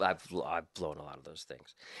 I've blown a lot of those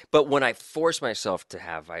things. But when I force myself to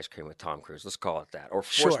have ice cream with Tom Cruise, let's call it that, or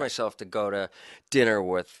force Sure. myself to go to dinner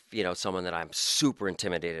with someone that I'm super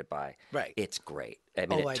intimidated by, Right. it's great. I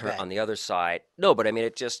mean, I bet. on the other side, no, but I mean,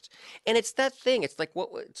 and it's that thing. It's like what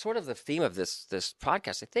sort of the theme of this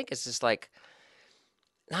podcast, I think, is just like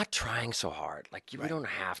not trying so hard. Like you don't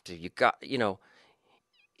have to. You got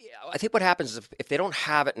I think what happens is if they don't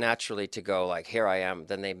have it naturally to go like, here I am,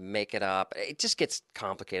 then they make it up. It just gets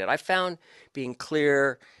complicated. I found being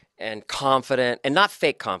clear and confident, and not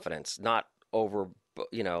fake confidence, not over,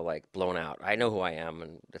 like blown out. I know who I am,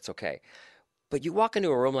 and it's okay. But you walk into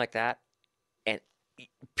a room like that, and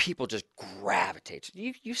people just gravitate.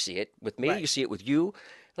 You see it with me. Right. You see it with you.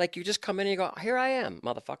 Like you just come in and you go, here I am,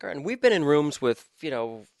 motherfucker. And we've been in rooms with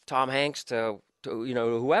Tom Hanks to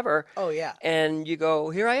whoever, Oh yeah. and you go,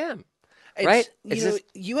 here I am, It's right? It's just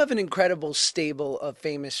you have an incredible stable of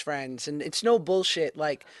famous friends, and it's no bullshit,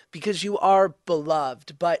 like, because you are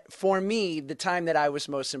beloved. But for me, the time that I was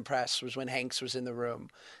most impressed was when Hanks was in the room,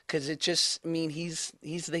 because it just, I mean, he's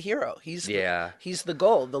the hero. yeah. He's the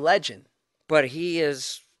goal, the legend. But he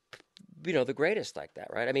is, the greatest like that,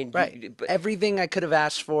 right? I mean, Right. but Everything I could have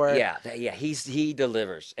asked for. yeah, he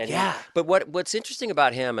delivers. And Yeah. but what's interesting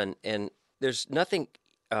about him, and there's nothing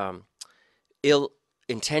ill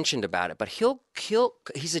intentioned about it, but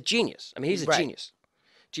he's a genius. I mean, he's a Right.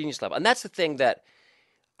 genius level, and that's the thing that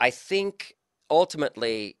I think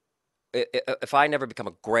ultimately, if I never become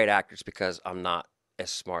a great actor, it's because I'm not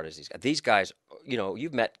as smart as these guys. These guys,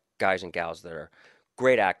 you've met guys and gals that are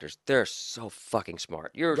great actors. They're so fucking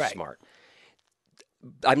smart. You're Right. smart.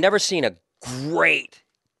 I've never seen a great,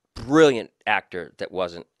 brilliant actor that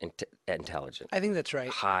wasn't intelligent, I think that's right.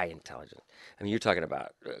 high intelligent. I mean, you're talking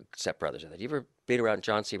about Step Brothers. Have you ever been around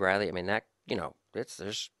John C. Reilly? I mean, that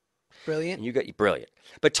there's Brilliant. and you got brilliant.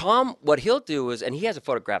 But Tom, what he'll do is, and he has a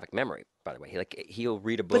photographic memory, by the way. He'll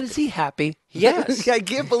read a book. But is he happy? Yes. I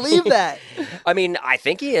can't believe that. I mean, I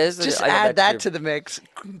think he is. Just I know add that's that to the mix.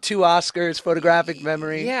 2 Oscars, photographic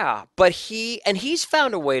memory. Yeah, but he's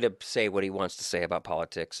found a way to say what he wants to say about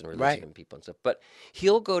politics and religion Right. and people and stuff. But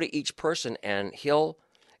he'll go to each person and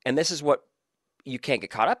and this is what you can't get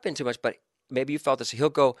caught up in too much, but maybe you felt this. He'll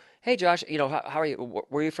go, "Hey, Josh, how are you?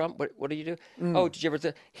 Where are you from? What do you do? Oh, did you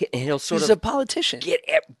ever?" And he'll sort He's of a politician.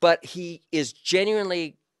 but he is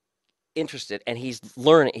genuinely interested, and he's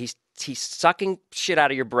learning. He's sucking shit out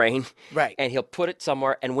of your brain, Right. and he'll put it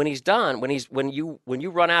somewhere. And when he's done, when you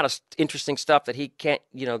run out of interesting stuff that he can't,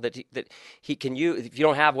 that he can use, if you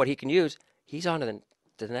don't have what he can use, he's on to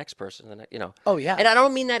the next person. Oh, yeah. And I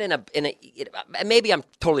don't mean that in a maybe I'm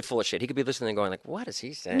totally full of shit. He could be listening and going like, "What is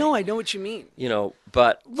he saying?" No, I know what you mean.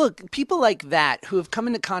 But Look, people like that who have come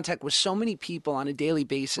into contact with so many people on a daily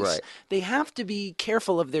basis, Right. they have to be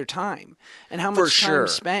careful of their time and how For much time sure.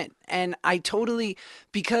 spent. And I totally,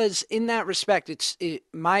 because in that respect,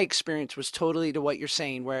 my experience was totally to what you're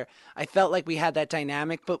saying, where I felt like we had that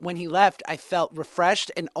dynamic. But when he left, I felt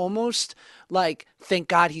refreshed and almost like, thank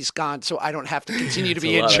God he's gone, so I don't have to continue to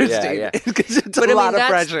be a lot of- yeah, interesting. yeah. Because it's But a I lot mean, of that's,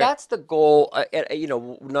 pressure. That's the goal.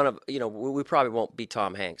 None of we probably won't be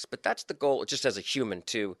Tom Hanks, but that's the goal. Just as a human,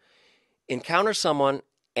 to encounter someone,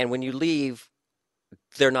 and when you leave,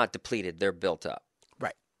 they're not depleted; they're built up,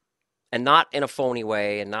 Right. and not in a phony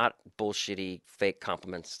way, and not bullshitty, fake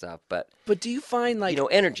compliment stuff, but But do you find like,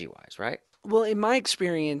 energy wise, right? well, in my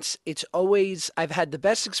experience, it's always, I've had the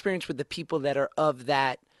best experience with the people that are of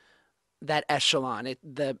that echelon.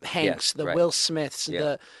 The Hanks, Yes, the right. Will Smiths,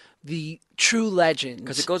 Yeah. the true legends.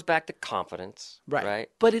 Because it goes back to confidence, right?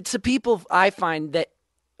 But it's the people I find that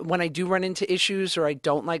when I do run into issues or I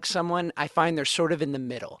don't like someone, I find they're sort of in the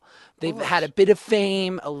middle. They've had a bit of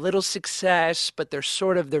fame, a little success, but they're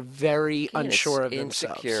very And unsure it's of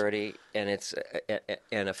themselves. insecurity, and it's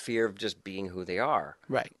and a fear of just being who they are,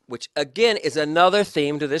 Right. which again is another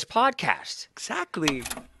theme to this podcast. Exactly.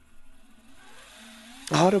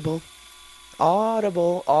 Audible.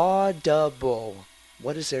 Audible. Audible.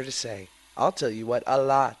 What is there to say? I'll tell you what, a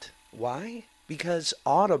lot. Why? Because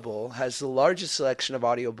Audible has the largest selection of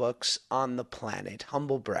audiobooks on the planet.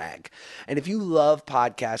 Humble brag. And if you love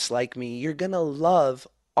podcasts like me, you're going to love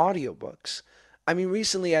audiobooks. I mean,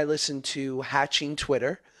 recently I listened to Hatching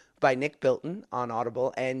Twitter by Nick Bilton on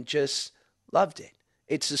Audible and just loved it.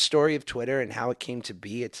 It's the story of Twitter and how it came to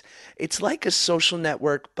be. It's like a social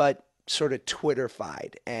network, but sort of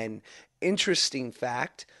Twitterfied. And interesting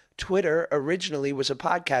fact, Twitter originally was a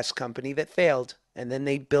podcast company that failed, and then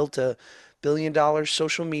they built a billion-dollar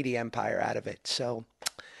social media empire out of it. So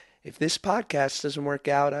if this podcast doesn't work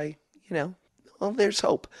out, well, there's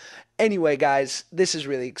hope. Anyway, guys, this is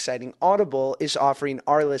really exciting. Audible is offering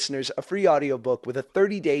our listeners a free audiobook with a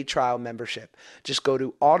 30-day trial membership. Just go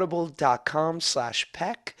to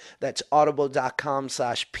audible.com/peck. That's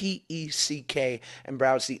audible.com/PECK and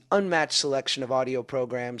browse the unmatched selection of audio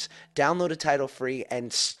programs. Download a title free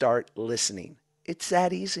and start listening. It's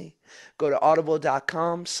that easy. Go to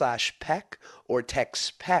audible.com/peck or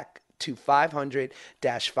text peck to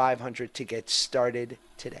 500-500 to get started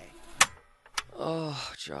today.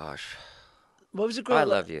 Oh, Josh, What was it, girl? I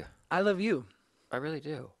love you. I love you. I really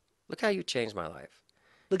do. Look how you changed my life.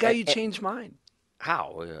 Look how And- you changed mine.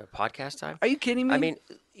 How? Podcast time? Are you kidding me? I mean,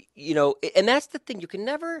 and that's the thing. You can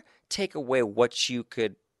never take away what you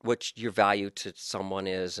could what your value to someone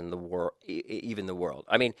is in the world, even the world.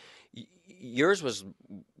 I mean, yours was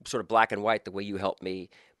sort of black and white the way you helped me,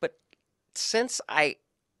 but since I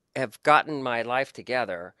have gotten my life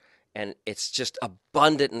together and it's just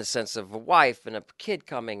abundant in the sense of a wife and a kid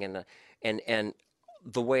coming and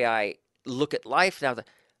the way I look at life now,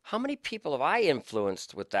 how many people have I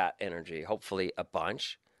influenced with that energy? Hopefully a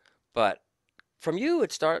bunch, but from you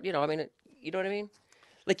it started, I mean, you know what I mean?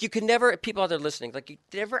 Like you can never, people out there listening, like you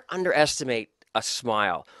never underestimate a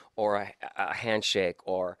smile or a handshake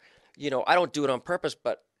or, I don't do it on purpose,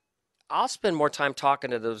 but I'll spend more time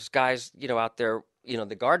talking to those guys, out there,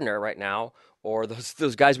 the gardener right now, or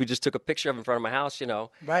those guys we just took a picture of in front of my house.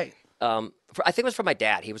 Right. I think it was from my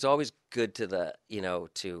dad. He was always good to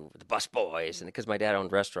to the bus boys, and because my dad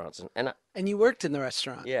owned restaurants, And you worked in the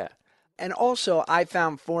restaurant. yeah, And also, I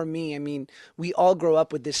found for me, I mean, we all grow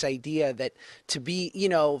up with this idea that to be,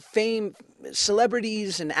 fame,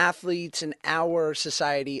 celebrities and athletes in our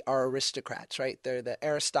society are aristocrats, right? They're the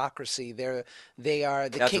aristocracy. They are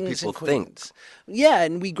the That's what kings and people think. queens. Yeah,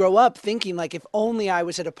 and we grow up thinking like, if only I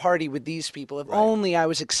was at a party with these people, if Right. only I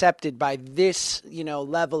was accepted by this,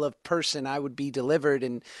 level of person, I would be delivered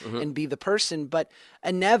and be the person. But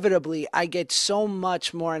inevitably, I get so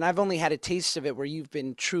much more, and I've only had a taste of it where you've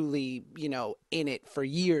been truly, in it for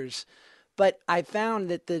years. But I found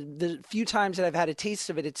that the few times that I've had a taste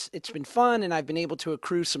of it, it's been fun, and I've been able to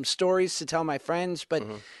accrue some stories to tell my friends. But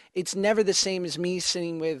it's never the same as me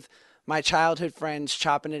sitting with my childhood friends,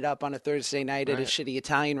 chopping it up on a Thursday night at a Right. shitty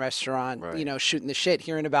Italian restaurant, Right. shooting the shit,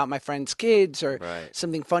 hearing about my friend's kids or Right.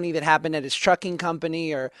 something funny that happened at his trucking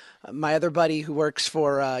company or my other buddy who works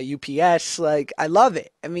for UPS. Like, I love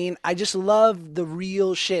it. I mean, I just love the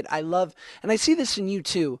real shit. And I see this in you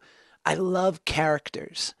too. I love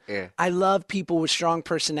characters. Yeah. I love people with strong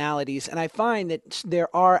personalities. And I find that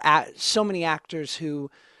there are so many actors who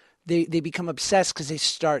they become obsessed because they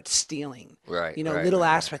start stealing. Right, Little right.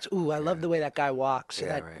 aspects. Ooh, I love the way that guy walks, or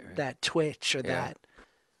Yeah, that right. that twitch, or Yeah. that.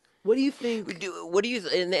 What do you think? What do you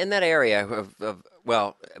in that area of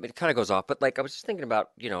well, I mean, it kind of goes off, but like I was just thinking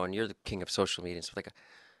about, and you're the king of social media and stuff like that.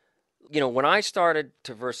 When I started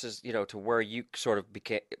to versus, to where you sort of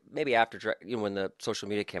became maybe after, when the social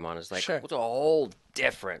media came on, is like Sure. it was a whole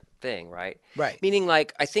different thing, right? Right. Meaning,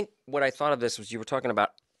 like, I think what I thought of this was you were talking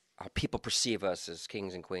about how people perceive us as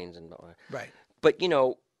kings and queens and all that. Right. But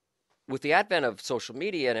with the advent of social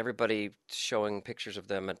media and everybody showing pictures of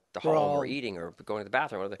them at the We're home all- or eating or going to the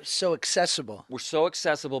bathroom, or whatever, So accessible. we're so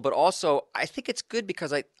accessible, but also I think it's good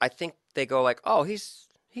because I think they go like, oh, he's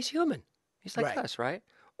human, he's like Right. us, right?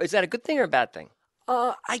 Is that a good thing or a bad thing?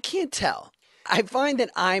 I can't tell. I find that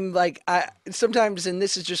I'm like, sometimes, and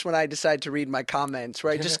this is just when I decide to read my comments,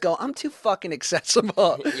 where I just go, I'm too fucking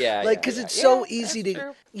accessible. Yeah, Like, yeah, because yeah. it's so Yeah, easy that's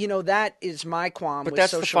to, true. that is my qualm But with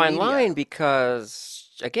that's the social fine media. line because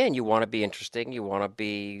again, you want to be interesting, you want to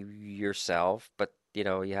be yourself, but you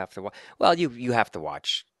have to well, you have to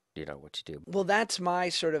watch, what you do. Well, that's my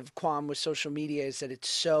sort of qualm with social media is that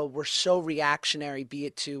we're so reactionary, be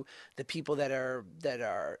it to the people that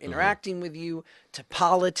are interacting with you, to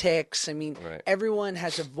politics. I mean, Right. everyone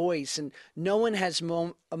has a voice, and no one has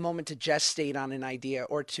a moment to gestate on an idea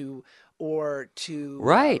or to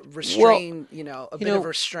Right. restrain, a you bit know, of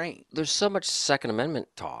restraint. There's so much Second Amendment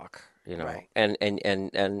talk, Right. and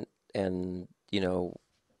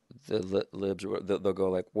the libs they'll go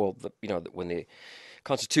like, well, when the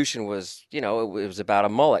Constitution was, it was about a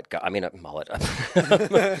mullet gun. I mean, a mullet, a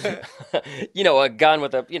gun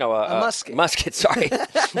with A musket. Musket, sorry.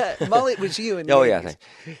 Mullet was you in the Oh yeah, 80s.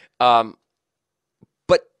 thanks.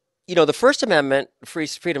 But the First Amendment,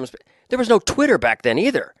 freedom. There was no Twitter back then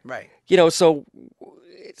either. Right. So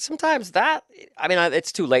sometimes I mean,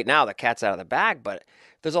 it's too late now. The cat's out of the bag, but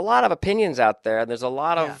there's a lot of opinions out there, and there's a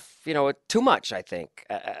lot of, too much, I think.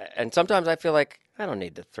 And sometimes I feel like I don't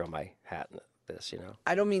need to throw my hat in this.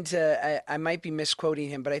 I don't mean to, I might be misquoting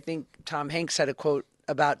him, but I think Tom Hanks had a quote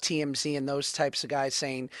about TMZ and those types of guys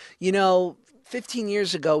saying, 15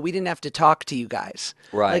 years ago, we didn't have to talk to you guys.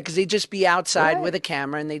 Right. Like, 'cause they'd just be outside Right. with a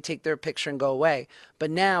camera and they'd take their picture and go away. But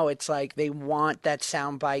now it's like they want that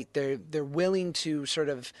sound bite. They're willing to sort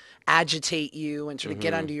of agitate you and sort of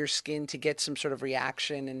get under your skin to get some sort of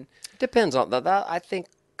reaction. And Depends on that. I think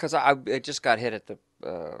because I just got hit at the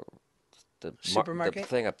Supermarket? the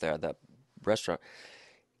thing up there, that restaurant.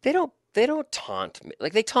 They don't taunt me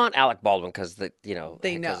like they taunt Alec Baldwin because They because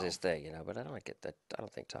know. his thing, but I don't get that. I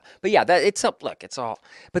don't think taunt. But yeah, that it's up. Look, it's all.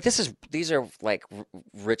 But these are like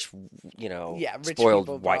rich, Yeah, rich spoiled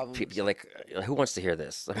people white problems. people. You're like, who wants to hear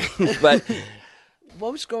this? I mean, but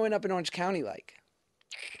what was growing up in Orange County like?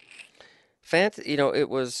 it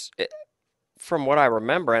was from what I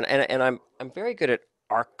remember, and I'm very good at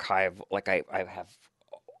archive. Like I have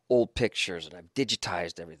old pictures and I've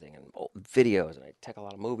digitized everything and old videos and I take a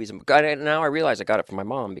lot of movies and now I realize I got it from my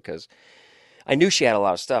mom because I knew she had a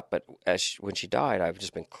lot of stuff, but when she died, I've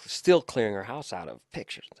just been still clearing her house out of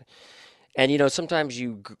pictures. And sometimes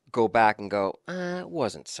you go back and go, it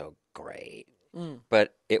wasn't so great,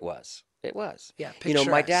 but it was. It was. Yeah, My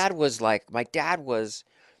picturesque. dad was,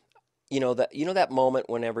 that moment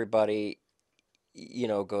when everybody,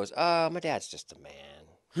 goes, oh, my dad's just a man.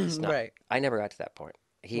 He's not. Right. I never got to that point.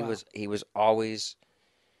 Wow. He was always,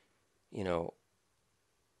 a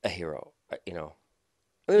hero.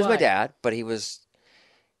 It was my Why? dad, but he was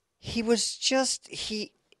just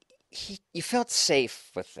you felt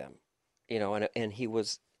safe with them, and he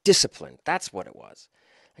was disciplined. That's what it was.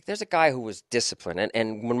 Like there's a guy who was disciplined,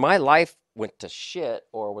 and when my life went to shit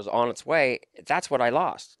or was on its way, that's what I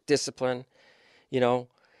lost. Discipline, you know,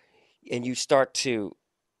 and you start to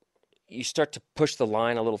push the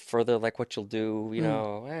line a little further, like what you'll do,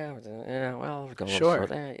 well, we'll go a little Sure.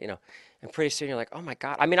 further, and pretty soon you're like, oh my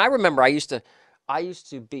God. I mean, I remember I used to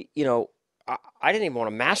be, I didn't even want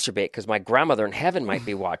to masturbate because my grandmother in heaven might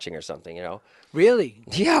be watching or something. Really?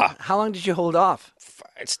 Yeah, How long did you hold off?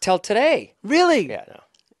 it's till today. Really? Yeah, no.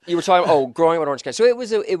 You were talking, growing up in Orange County. So it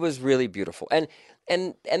was really beautiful, and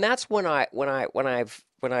that's when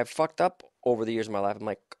I've fucked up over the years of my life. I'm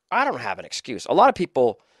like, I don't have an excuse. A lot of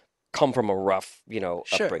people come from a rough, Sure.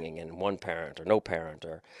 upbringing and one parent or no parent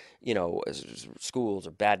or, schools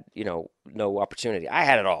or bad, no opportunity. I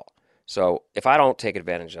had it all. So if I don't take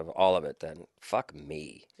advantage of all of it, then fuck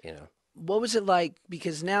me. What was it like?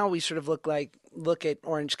 Because now we sort of look at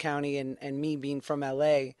Orange County and me being from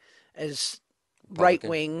LA as right Republican.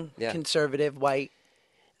 wing, Yeah. conservative, white.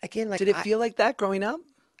 Again, like Did it feel like that growing up?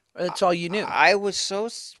 Or that's all you knew? I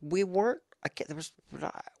was we weren't. There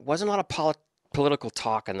wasn't a lot of political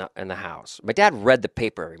talk in the house. My dad read the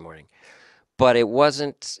paper every morning, but it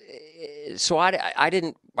wasn't. So I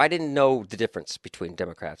didn't know the difference between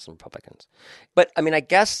Democrats and Republicans. But I mean, I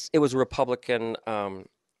guess it was a Republican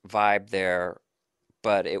vibe there,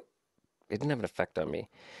 but it didn't have an effect on me,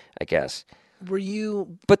 I guess. Were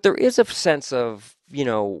you But there is a sense of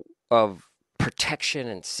of protection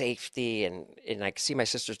and safety, and I see my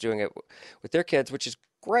sisters doing it with their kids, which is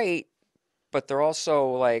great. But they're also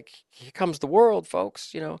like, here comes the world,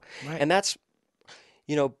 folks. right? And that's,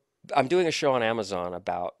 you know, I'm doing a show on Amazon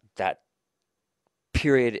about that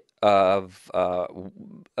period of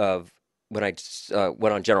when I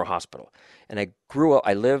went on General Hospital, and I grew up.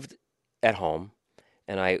 I lived at home,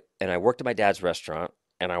 and I worked at my dad's restaurant,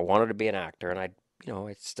 and I wanted to be an actor, and I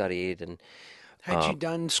studied, and Had you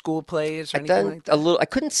done school plays or I'd anything done like a that? little. I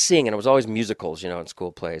couldn't sing, and it was always musicals, in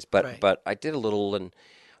school plays, but Right. but I did a little, and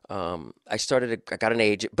I got an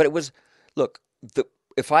agent, but it was, look,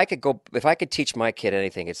 if I could teach my kid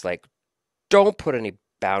anything, it's like, don't put any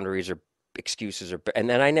boundaries or excuses and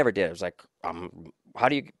then I never did. It was like, how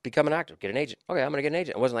do you become an actor? Get an agent. Okay, I'm gonna get an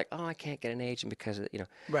agent. It wasn't like, oh, I can't get an agent because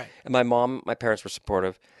Right. And my parents were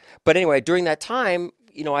supportive, but anyway, during that time,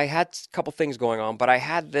 I had a couple things going on, but I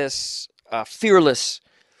had this fearless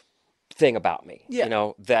thing about me, Yeah.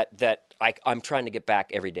 I'm trying to get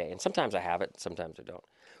back every day, and sometimes I have it, sometimes I don't.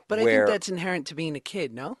 But I think Where that's inherent to being a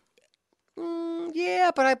kid, no?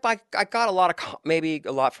 Yeah, but I got a lot maybe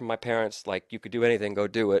a lot from my parents. Like, you could do anything, go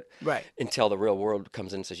do it, Right. until the real world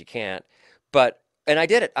comes in and says you can't. And I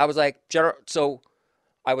did it. I was like, so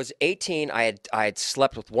I was 18. I had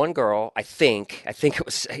slept with one girl. I think it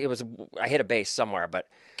was I hit a base somewhere. But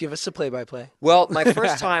Give us a play-by-play. well, my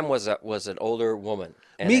first time was an older woman.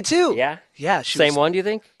 And Me too. Yeah, Yeah, she same was one. Do you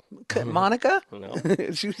think? Monica? No.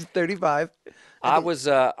 She was 35. I was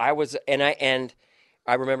and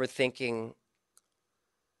I remember thinking,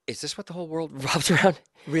 is this what the whole world revolves around?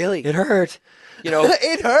 Really? It hurt.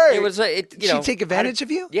 It hurt. It was Did she take advantage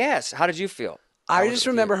of you? Yes. How did you feel? I How was it just with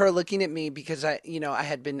you? remember her looking at me because I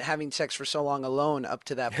had been having sex for so long alone up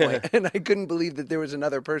to that point, and I couldn't believe that there was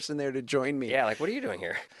another person there to join me. Yeah, like, what are you doing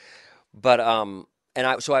here? But I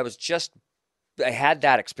had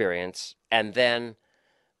that experience, and then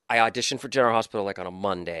I auditioned for General Hospital like on a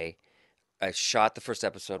Monday. I shot the first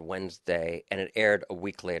episode Wednesday, and it aired a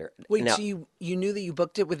week later. Wait, Now, so you knew that you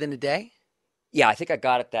booked it within a day? yeah, I think I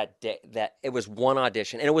got it that day. That it was one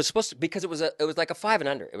audition, and it was supposed to, because it was like a five and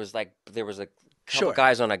under. It was like there was a couple Sure.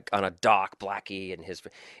 guys on a dock, Blackie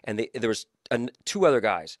and there was two other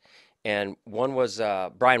guys, and one was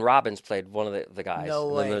Brian Robbins played one of the guys, No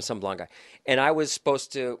and then way. there was some blonde guy, and I was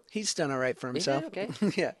supposed to. He's done all right for Yeah, himself. okay.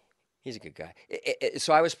 Yeah. He's a good guy.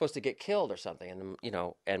 So I was supposed to get killed or something, and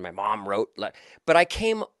and my mom wrote. But I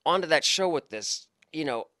came onto that show with this,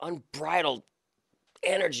 unbridled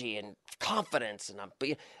energy and confidence. And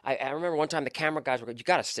I remember one time the camera guys were going, "You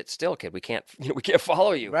got to sit still, kid. We can't, we can't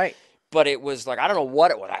follow you." Right. But it was like, I don't know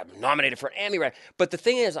what it was. I'm nominated for an Emmy, right? But the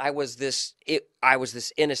thing is, I was this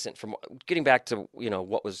innocent from getting back to,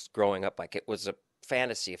 what was growing up like. It was a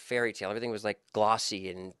fantasy, a fairy tale. Everything was like glossy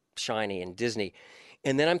and shiny and Disney.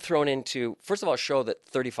 And then I'm thrown into, first of all, a show that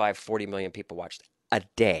 35, 40 million people watched a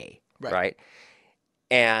day, right?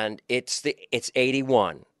 And it's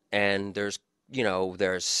 81, and there's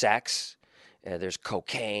sex, there's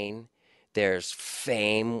cocaine, there's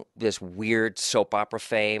fame, this weird soap opera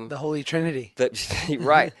fame. The Holy Trinity.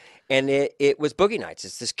 Right. And it was Boogie Nights.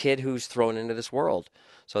 It's this kid who's thrown into this world.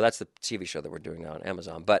 So that's the TV show that we're doing now on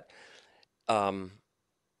Amazon. But, and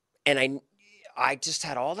I just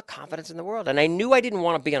had all the confidence in the world. And I knew I didn't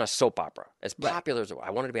want to be on a soap opera, as popular as it was.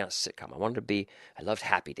 I wanted to be on a sitcom. I loved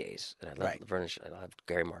Happy Days. And I loved I loved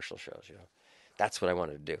Gary Marshall shows, That's what I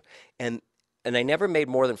wanted to do. And I never made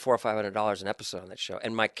more than $400 or $500 an episode on that show.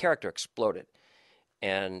 And my character exploded.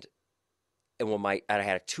 And when I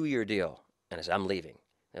had a 2-year deal, and I said, "I'm leaving."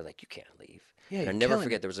 They're like, "You can't leave." Yeah, and I never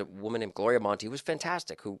forget, there was a woman named Gloria Monty who was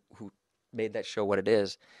fantastic, who made that show what it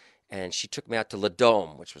is. And she took me out to La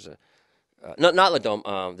Dome, which was not La Dome,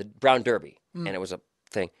 the Brown Derby. And it was a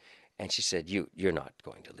thing. And she said, "You're not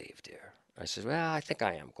going to leave, dear." I said, "Well, I think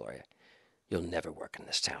I am, Gloria. You'll never work in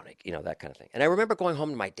this town," that kind of thing. And I remember going home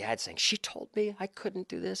to my dad saying, "She told me I couldn't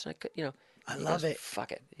do this. And I could, I love it.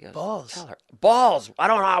 Fuck it. He goes, Balls. Tell her. Balls. I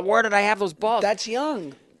don't know. Where did I have those balls? That's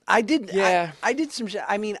young. I did. Yeah. I did some.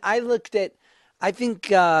 I mean, I looked at. I think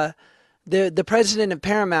the president of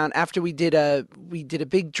Paramount, after we did a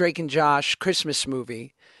big Drake and Josh Christmas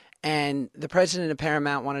movie, and the president of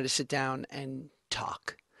Paramount wanted to sit down and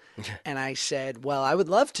talk, and I said, "Well, I would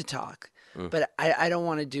love to talk, but I don't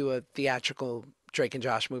want to do a theatrical Drake and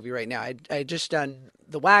Josh movie right now. I had just done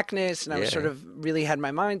The Whackness, and I was sort of really had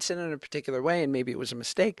my mind set in a particular way, and maybe it was a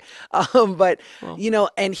mistake.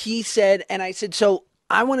 And he said, and I said, so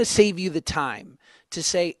I want to save you the time to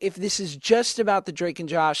say, if this is just about the Drake and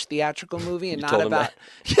Josh theatrical movie and You not told him about,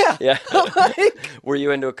 that? yeah. Yeah. Were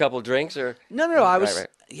you into a couple drinks or? No, I was,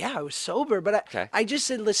 Right. I was sober, but I just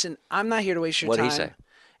said, listen, I'm not here to waste your time. What did he say?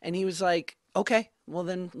 And he was like, okay, well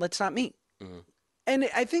then let's not meet. And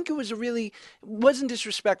I think it was wasn't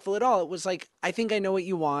disrespectful at all. It was like, I think I know what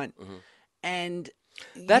you want. And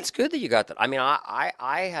that's good that you got that. I mean,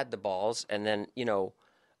 I had the balls, and then,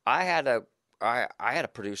 I had a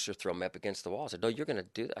producer throw me up against the wall. I said, "No, you're going to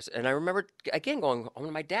do this." And I remember, again, going home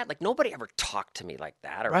to my dad, like, nobody ever talked to me like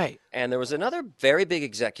that. Right. And there was another very big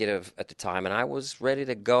executive at the time, and I was ready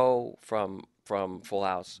to go from Full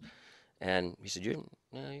House. And he said, you're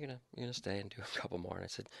gonna stay and do a couple more. And I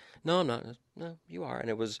said, "No, I'm not." "No, you are."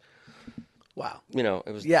 And it was, wow.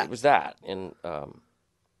 It was that. And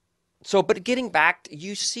but getting back,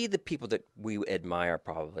 you see the people that we admire.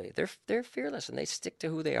 Probably they're fearless and they stick to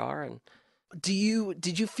who they are. And did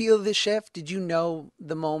you feel the shift? Did you know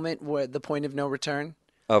the moment where the point of no return?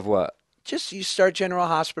 Of what? Just you start General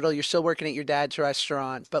Hospital. You're still working at your dad's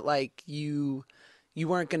restaurant, but like you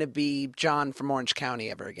weren't going to be John from Orange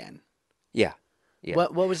County ever again. Yeah.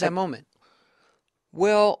 What was that moment?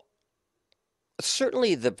 Well,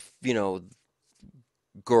 certainly the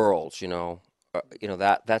girls,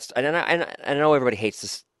 that's and I know everybody hates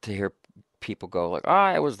this to hear people go like,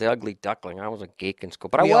 I was the ugly duckling. I was a geek in school,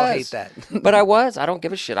 but we I was. All hate that. But I was. I don't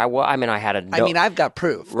give a shit. I mean, I had a. I mean, I've got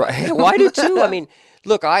proof. Right. Well, I do too. I mean,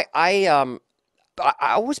 look, I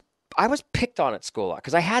was picked on at school a lot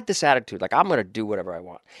because I had this attitude, like I'm going to do whatever I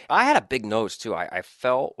want. I had a big nose too. I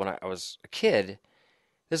fell when I was a kid.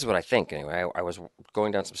 This is what I think anyway. I was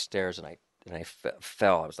going down some stairs and I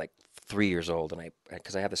fell. I was like 3 years old, and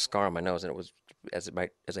because I have this scar on my nose, and it was as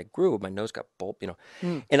I grew, my nose got bulb,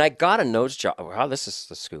 and I got a nose job. Wow, this is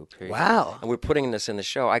the scoop. Here wow. And we're putting this in the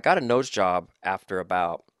show. I got a nose job after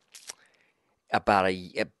about a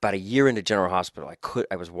year into General Hospital.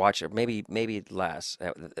 I was watching, maybe less.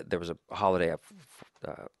 There was a holiday of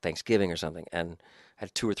Thanksgiving or something, and I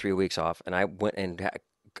had 2 or 3 weeks off, and I went and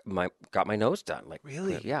got my nose done. Like,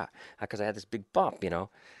 really? Yeah, because I had this big bump,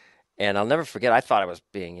 And I'll never forget. I thought I was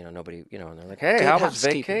being, nobody, and they're like, "Hey, how was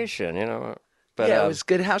vacation?" But yeah, it was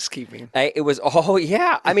good housekeeping. It was. Oh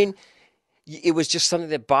yeah. I mean, it was just something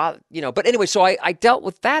that bothered, But anyway, so I dealt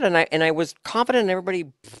with that, and I was confident. And everybody,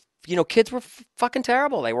 kids were fucking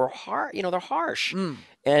terrible. They were hard. They're harsh, and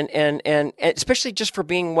especially just for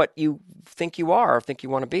being what you think you are or think you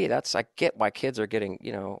want to be. I get why kids are getting,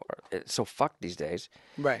 so fucked these days.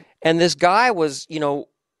 Right. And this guy was,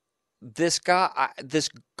 this guy, this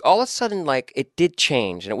all of a sudden, like it did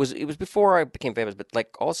change, and it was before I became famous, but like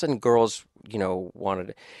all of a sudden, girls, wanted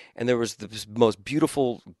it, and there was this most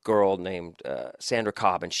beautiful girl named Sandra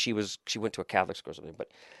Cobb, and she went to a Catholic school or something, but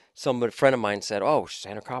a friend of mine said, "Oh,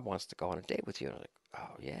 Sandra Cobb wants to go on a date with you," and I was like,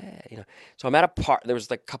 "Oh yeah." So I'm at a there was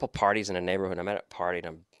like a couple parties in a neighborhood. I'm at a party, and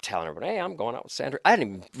I'm telling everyone, "Hey, I'm going out with Sandra." I hadn't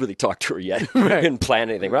even really talked to her yet, Right. didn't plan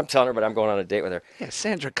anything, but I'm telling her, but I'm going on a date with her. Yeah,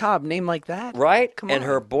 Sandra Cobb, name like that? Right? Come And on.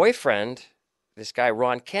 her boyfriend, this guy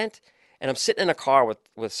Ron Kent, and I'm sitting in a car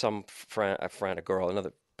with some a girl,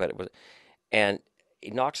 another, but it was, and he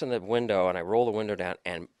knocks on the window, and I roll the window down,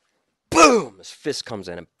 and boom, his fist comes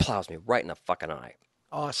in and plows me right in the fucking eye,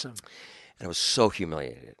 Awesome. and I was so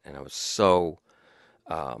humiliated, and I was so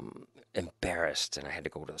embarrassed, and I had to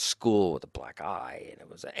go to school with a black eye, and it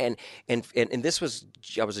was, and this was,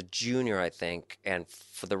 I was a junior, I think, and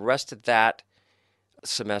for the rest of that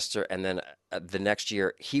semester and then the next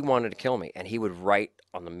year he wanted to kill me, and he would write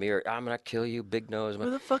on the mirror, "I'm gonna kill you, big nose." Who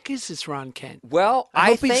the fuck is this Ron Kent? Well, I I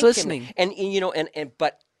hope he's thanked listening. him, and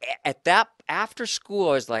but at that, after school,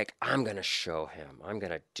 I was like, I'm gonna show him, I'm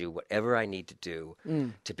gonna do whatever I need to do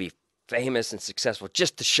to be famous and successful,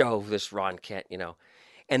 just to show this Ron Kent,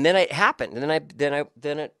 and then it happened, and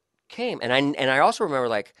then it came, and I also remember,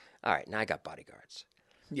 like, all right, now I got bodyguards.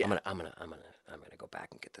 Yeah. I'm gonna go back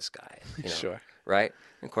and get this guy. Sure. Right?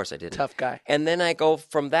 And of course I didn't. Tough guy. And then I go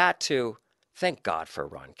from that to thank God for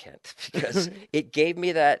Ron Kent, because it gave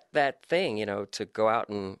me that thing, to go out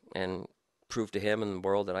and prove to him and the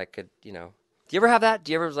world that I could, Do you ever have that?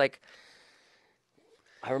 Do you ever, like,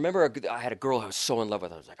 I remember I had a girl I was so in love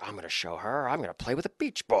with. I was like, I'm gonna show her. I'm gonna play with the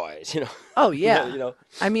Beach Boys. Oh yeah. You know.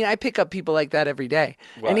 I mean, I pick up people like that every day.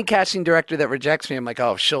 What? Any casting director that rejects me, I'm like,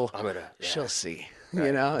 oh, she'll Yeah. see.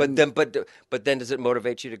 Right. But then does it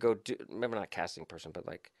motivate you to go do? Remember, not casting person, but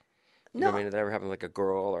like, you know what I mean? Did that ever happen like a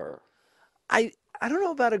girl or? I don't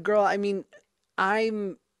know about a girl. I mean,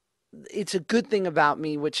 it's a good thing about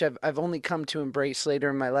me, which I've only come to embrace later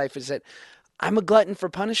in my life, is that I'm a glutton for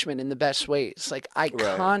punishment in the best ways. Like I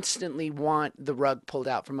Right. constantly want the rug pulled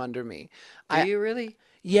out from under me. Do you really?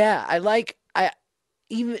 Yeah,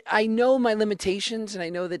 I know my limitations, and I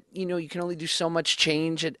know that you can only do so much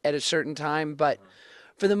change at a certain time, but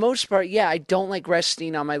for the most part, yeah, I don't like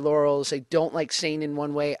resting on my laurels. I don't like staying in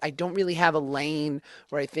one way. I don't really have a lane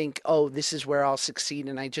where I think, oh, this is where I'll succeed,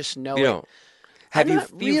 and I just know You it. don't. Have you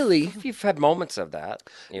not really. You've had moments of that.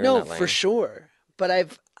 You're in No, that for lane. sure. But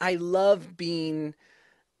I love being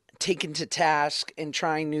taken to task and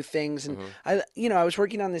trying new things. And I was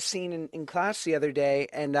working on this scene in class the other day,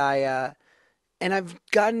 and I've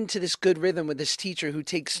gotten to this good rhythm with this teacher who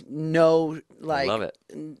takes no, I love it.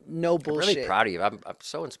 no I'm bullshit. really proud of you. I'm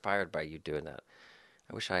so inspired by you doing that.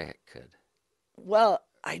 I wish I could. Well,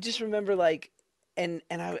 I just remember I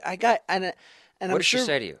got and What I'm did she sure.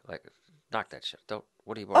 say to you? Like, knock that shit. Don't.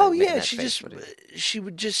 What do you want? Oh Making yeah, that face?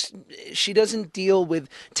 she doesn't deal with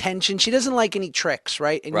tension. She doesn't like any tricks,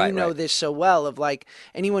 right? And you Right, know right. this so well, of like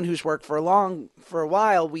anyone who's worked for a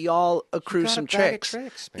while, we all accrue got a some bag of tricks.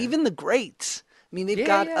 tricks, man. Even the greats. I mean, they've Yeah,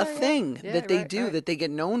 got yeah, a yeah. thing Yeah, that they right, do right. that they get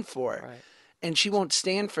known for. Right. And she won't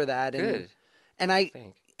stand for that. Good. And I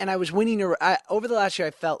Think. and I was winning her over the last year.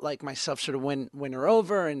 I felt like myself sort of win her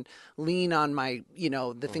over and lean on my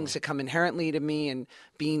the things that come inherently to me, and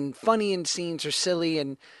being funny in scenes or silly.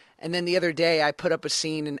 And then the other day I put up a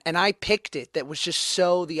scene and I picked it that was just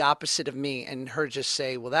so the opposite of me, and her just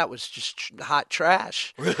say, well, that was just hot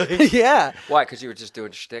trash. Really? Yeah. Why? Because you were just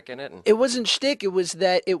doing shtick in it. And It wasn't shtick. It was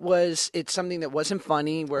that it's something that wasn't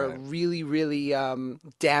funny. Where Right. a really, really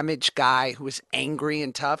damaged guy who was angry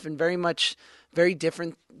and tough and very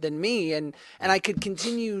different than me. And I could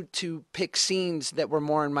continue to pick scenes that were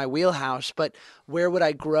more in my wheelhouse, but where would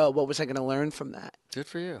I grow? What was I going to learn from that? good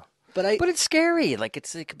for you. But But it's scary. Like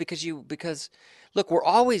it's like, because look, we're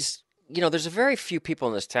always, there's a very few people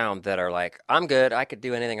in this town that are like, I'm good. I could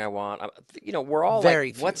do anything I want. We're all Very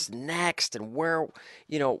like, few. what's next, and where,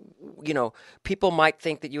 people might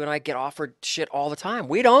think that you and I get offered shit all the time.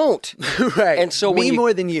 We don't. right. And so when me you-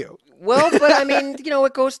 more than you. Well, but I mean,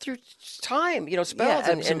 it goes through time, spells,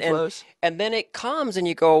 ebbs and flows. and then it comes, and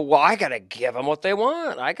you go, well, I gotta give them what they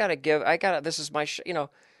want. This is my,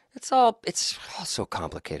 it's all so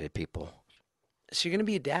complicated, people. So you're going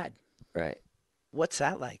to be a dad. Right. What's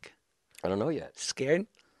that like? I don't know yet. Scared?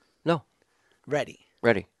 No. Ready?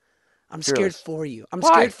 Ready. I'm Fearless. scared for you. I'm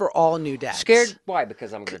Why? scared for all new dads. Scared? Why?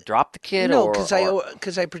 Because I'm going to drop the kid? No, or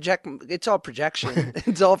because I project. It's all projection.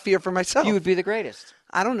 It's all fear for myself. you would be the greatest.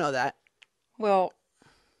 I don't know that. Well,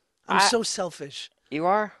 I'm so selfish. you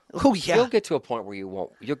are? Oh yeah. You'll get to a point where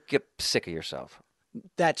you'll get sick of yourself.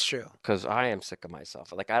 That's true. because I am sick of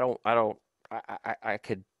myself. Like I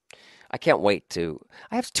can't wait to.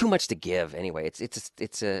 I have too much to give anyway. I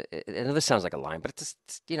know this sounds like a line, but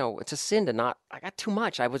it's a sin to not. I got too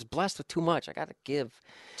much. I was blessed with too much. I got to give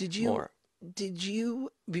Did you, more.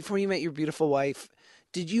 before you met your beautiful wife,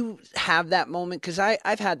 did you have that moment? Because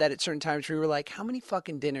I've had that at certain times where you were like, how many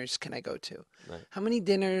fucking dinners can I go to? Right. How many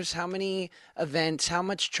dinners? How many events? How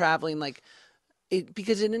much traveling? Like,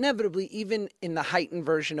 because it inevitably, even in the heightened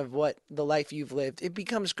version of what the life you've lived, it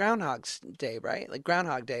becomes Groundhog's Day, right? Like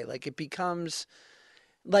Groundhog Day. Like it becomes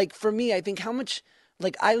like for me, I think how much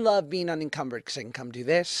like I love being unencumbered because I can come do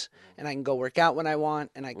this and I can go work out when I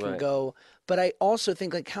want and I can Right. go. But I also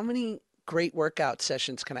think like how many great workout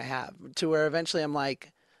sessions can I have to where eventually I'm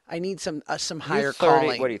like I need some You're higher 30. What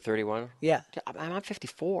are calling. you, 31? Yeah, I'm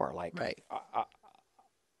 54. Like, right,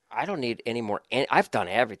 I don't need any more. I've done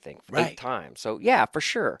everything eight right. times. So yeah, for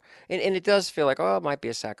sure. And it does feel like, oh, it might be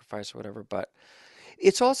a sacrifice or whatever. But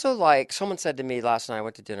it's also like someone said to me last night. I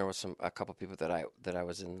went to dinner with a couple people that I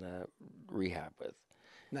was in rehab with,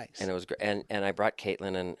 and Nice. it was great. And I brought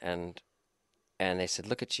Caitlin and they said,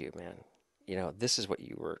 look at you, man. This is what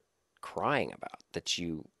you were crying about, that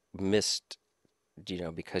you missed,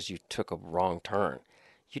 because you took a wrong turn.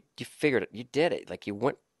 You figured it. You did it. Like you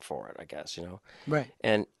went for it, I guess. Right.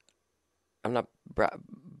 And I'm not,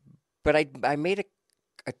 but I made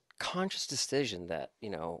a conscious decision that,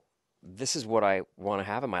 this is what I want to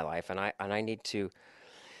have in my life, and I need to.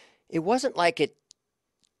 It wasn't like it,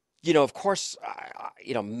 of course,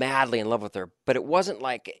 madly in love with her, but it wasn't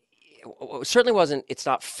like, it certainly wasn't. It's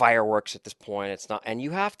not fireworks at this point. It's not, and you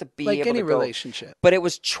have to be Like able to any go. relationship. But it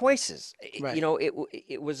was choices. Right.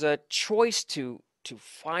 It was a choice to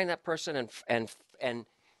find that person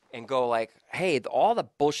and go like, hey, all the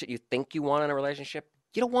bullshit you think you want in a relationship,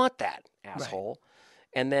 you don't want that, Right. asshole.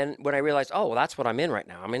 And then when I realized, oh, well, that's what I'm in right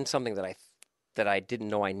now. I'm in something that I didn't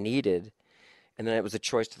know I needed, and then it was a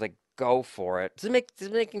choice to like go for it. Does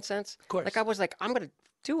it making sense? Of Like I course. was like, I'm gonna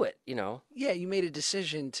do it. Yeah, you made a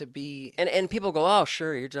decision to be. And people go, oh,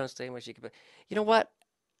 sure, you're John Stamos. You could, but you know what?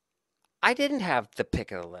 I didn't have the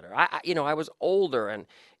pick of the litter. I was older,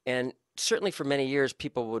 and certainly for many years,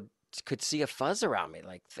 people could see a fuzz around me.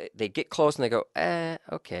 Like they get close and they go,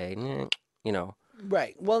 okay, you know,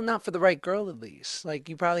 Right. Well, not for the right girl, at least. Like,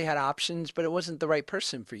 you probably had options, but it wasn't the right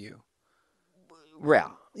person for you. yeah.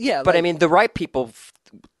 Yeah, But I like, mean, the right people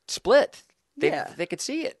split. They yeah. they could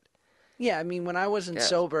see it. Yeah, I mean, when I wasn't Yes.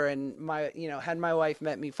 sober and had my wife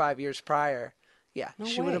met me 5 years prior, yeah, No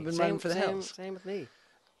she would have way. been running Same for the same hills. same with me.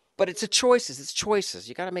 But it's a choices. It's choices.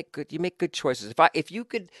 You got to make good. You make good choices. If you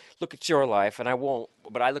could look at your life, and I won't,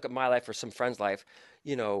 but I look at my life or some friend's life,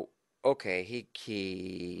 you know, okay,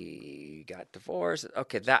 he got divorced.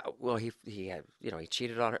 Okay, he had, he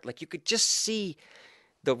cheated on her. Like you could just see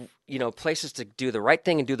the, places to do the right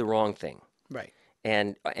thing and do the wrong thing, Right.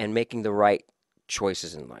 and making the right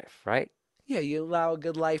choices in life, right? Yeah, you allow a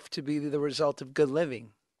good life to be the result of good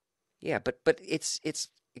living. Yeah, but it's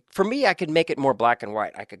for me, I could make it more black and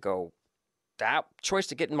white. I could go, that choice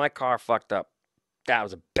to get in my car fucked up. That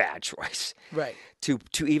was a bad choice. Right. To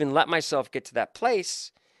even let myself get to that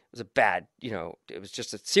place was a bad, it was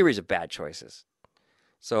just a series of bad choices.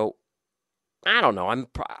 So I don't know.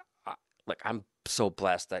 Like I'm so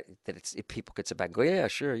blessed that if people could sit back and go, yeah,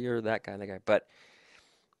 sure, you're that kind of guy. But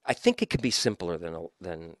I think it could be simpler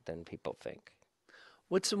than people think.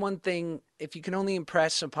 What's the one thing, if you can only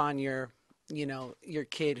impress upon your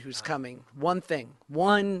kid who's coming, one thing,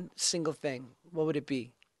 one single thing, what would it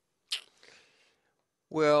be?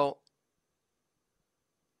 Well,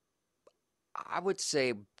 I would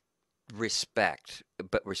say respect,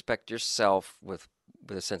 but respect yourself with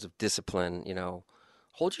a sense of discipline.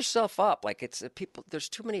 Hold yourself up. Like it's people. There's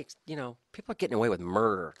too many. People are getting away with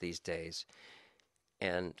murder these days,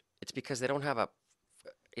 and it's because they don't have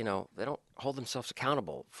they don't hold themselves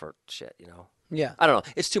accountable for shit. Yeah. I don't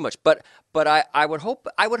know. It's too much, but I would hope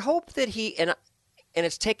that and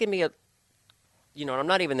it's taken me and I'm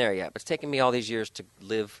not even there yet. But it's taken me all these years to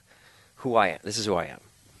live who I am. This is who I am.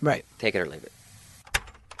 Right. Take it or leave it.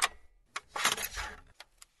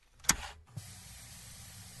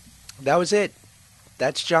 That was it.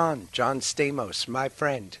 That's John. John Stamos, my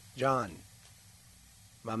friend. John,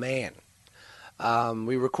 my man.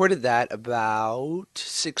 We recorded that about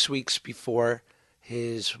 6 weeks before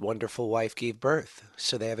his wonderful wife gave birth.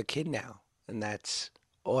 So they have a kid now, and that's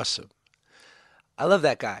awesome. I love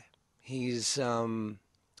that guy. He's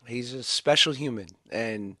a special human,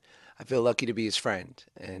 and I feel lucky to be his friend.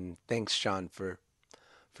 And thanks, John, for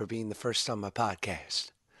being the first on my podcast.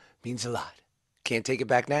 Means a lot. Can't take it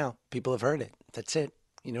back now. People have heard it. That's it.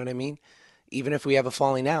 You know what I mean? Even if we have a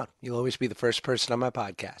falling out, you'll always be the first person on my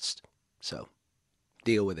podcast. So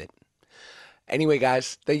deal with it. Anyway,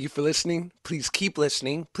 guys, thank you for listening. Please keep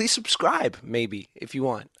listening. Please subscribe, maybe, if you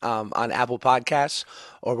want, on Apple Podcasts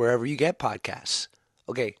or wherever you get podcasts.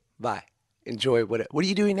 Okay, bye. Enjoy. What are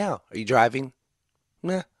you doing now? Are you driving?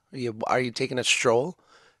 Nah. Are you taking a stroll?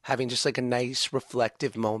 Having just like a nice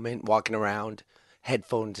reflective moment, walking around,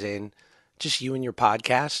 headphones in, just you and your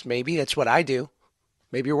podcast? Maybe that's what I do.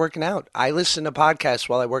 Maybe you're working out. I listen to podcasts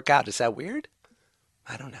while I work out. Is that weird?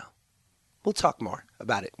 I don't know. We'll talk more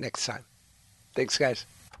about it next time. Thanks, guys.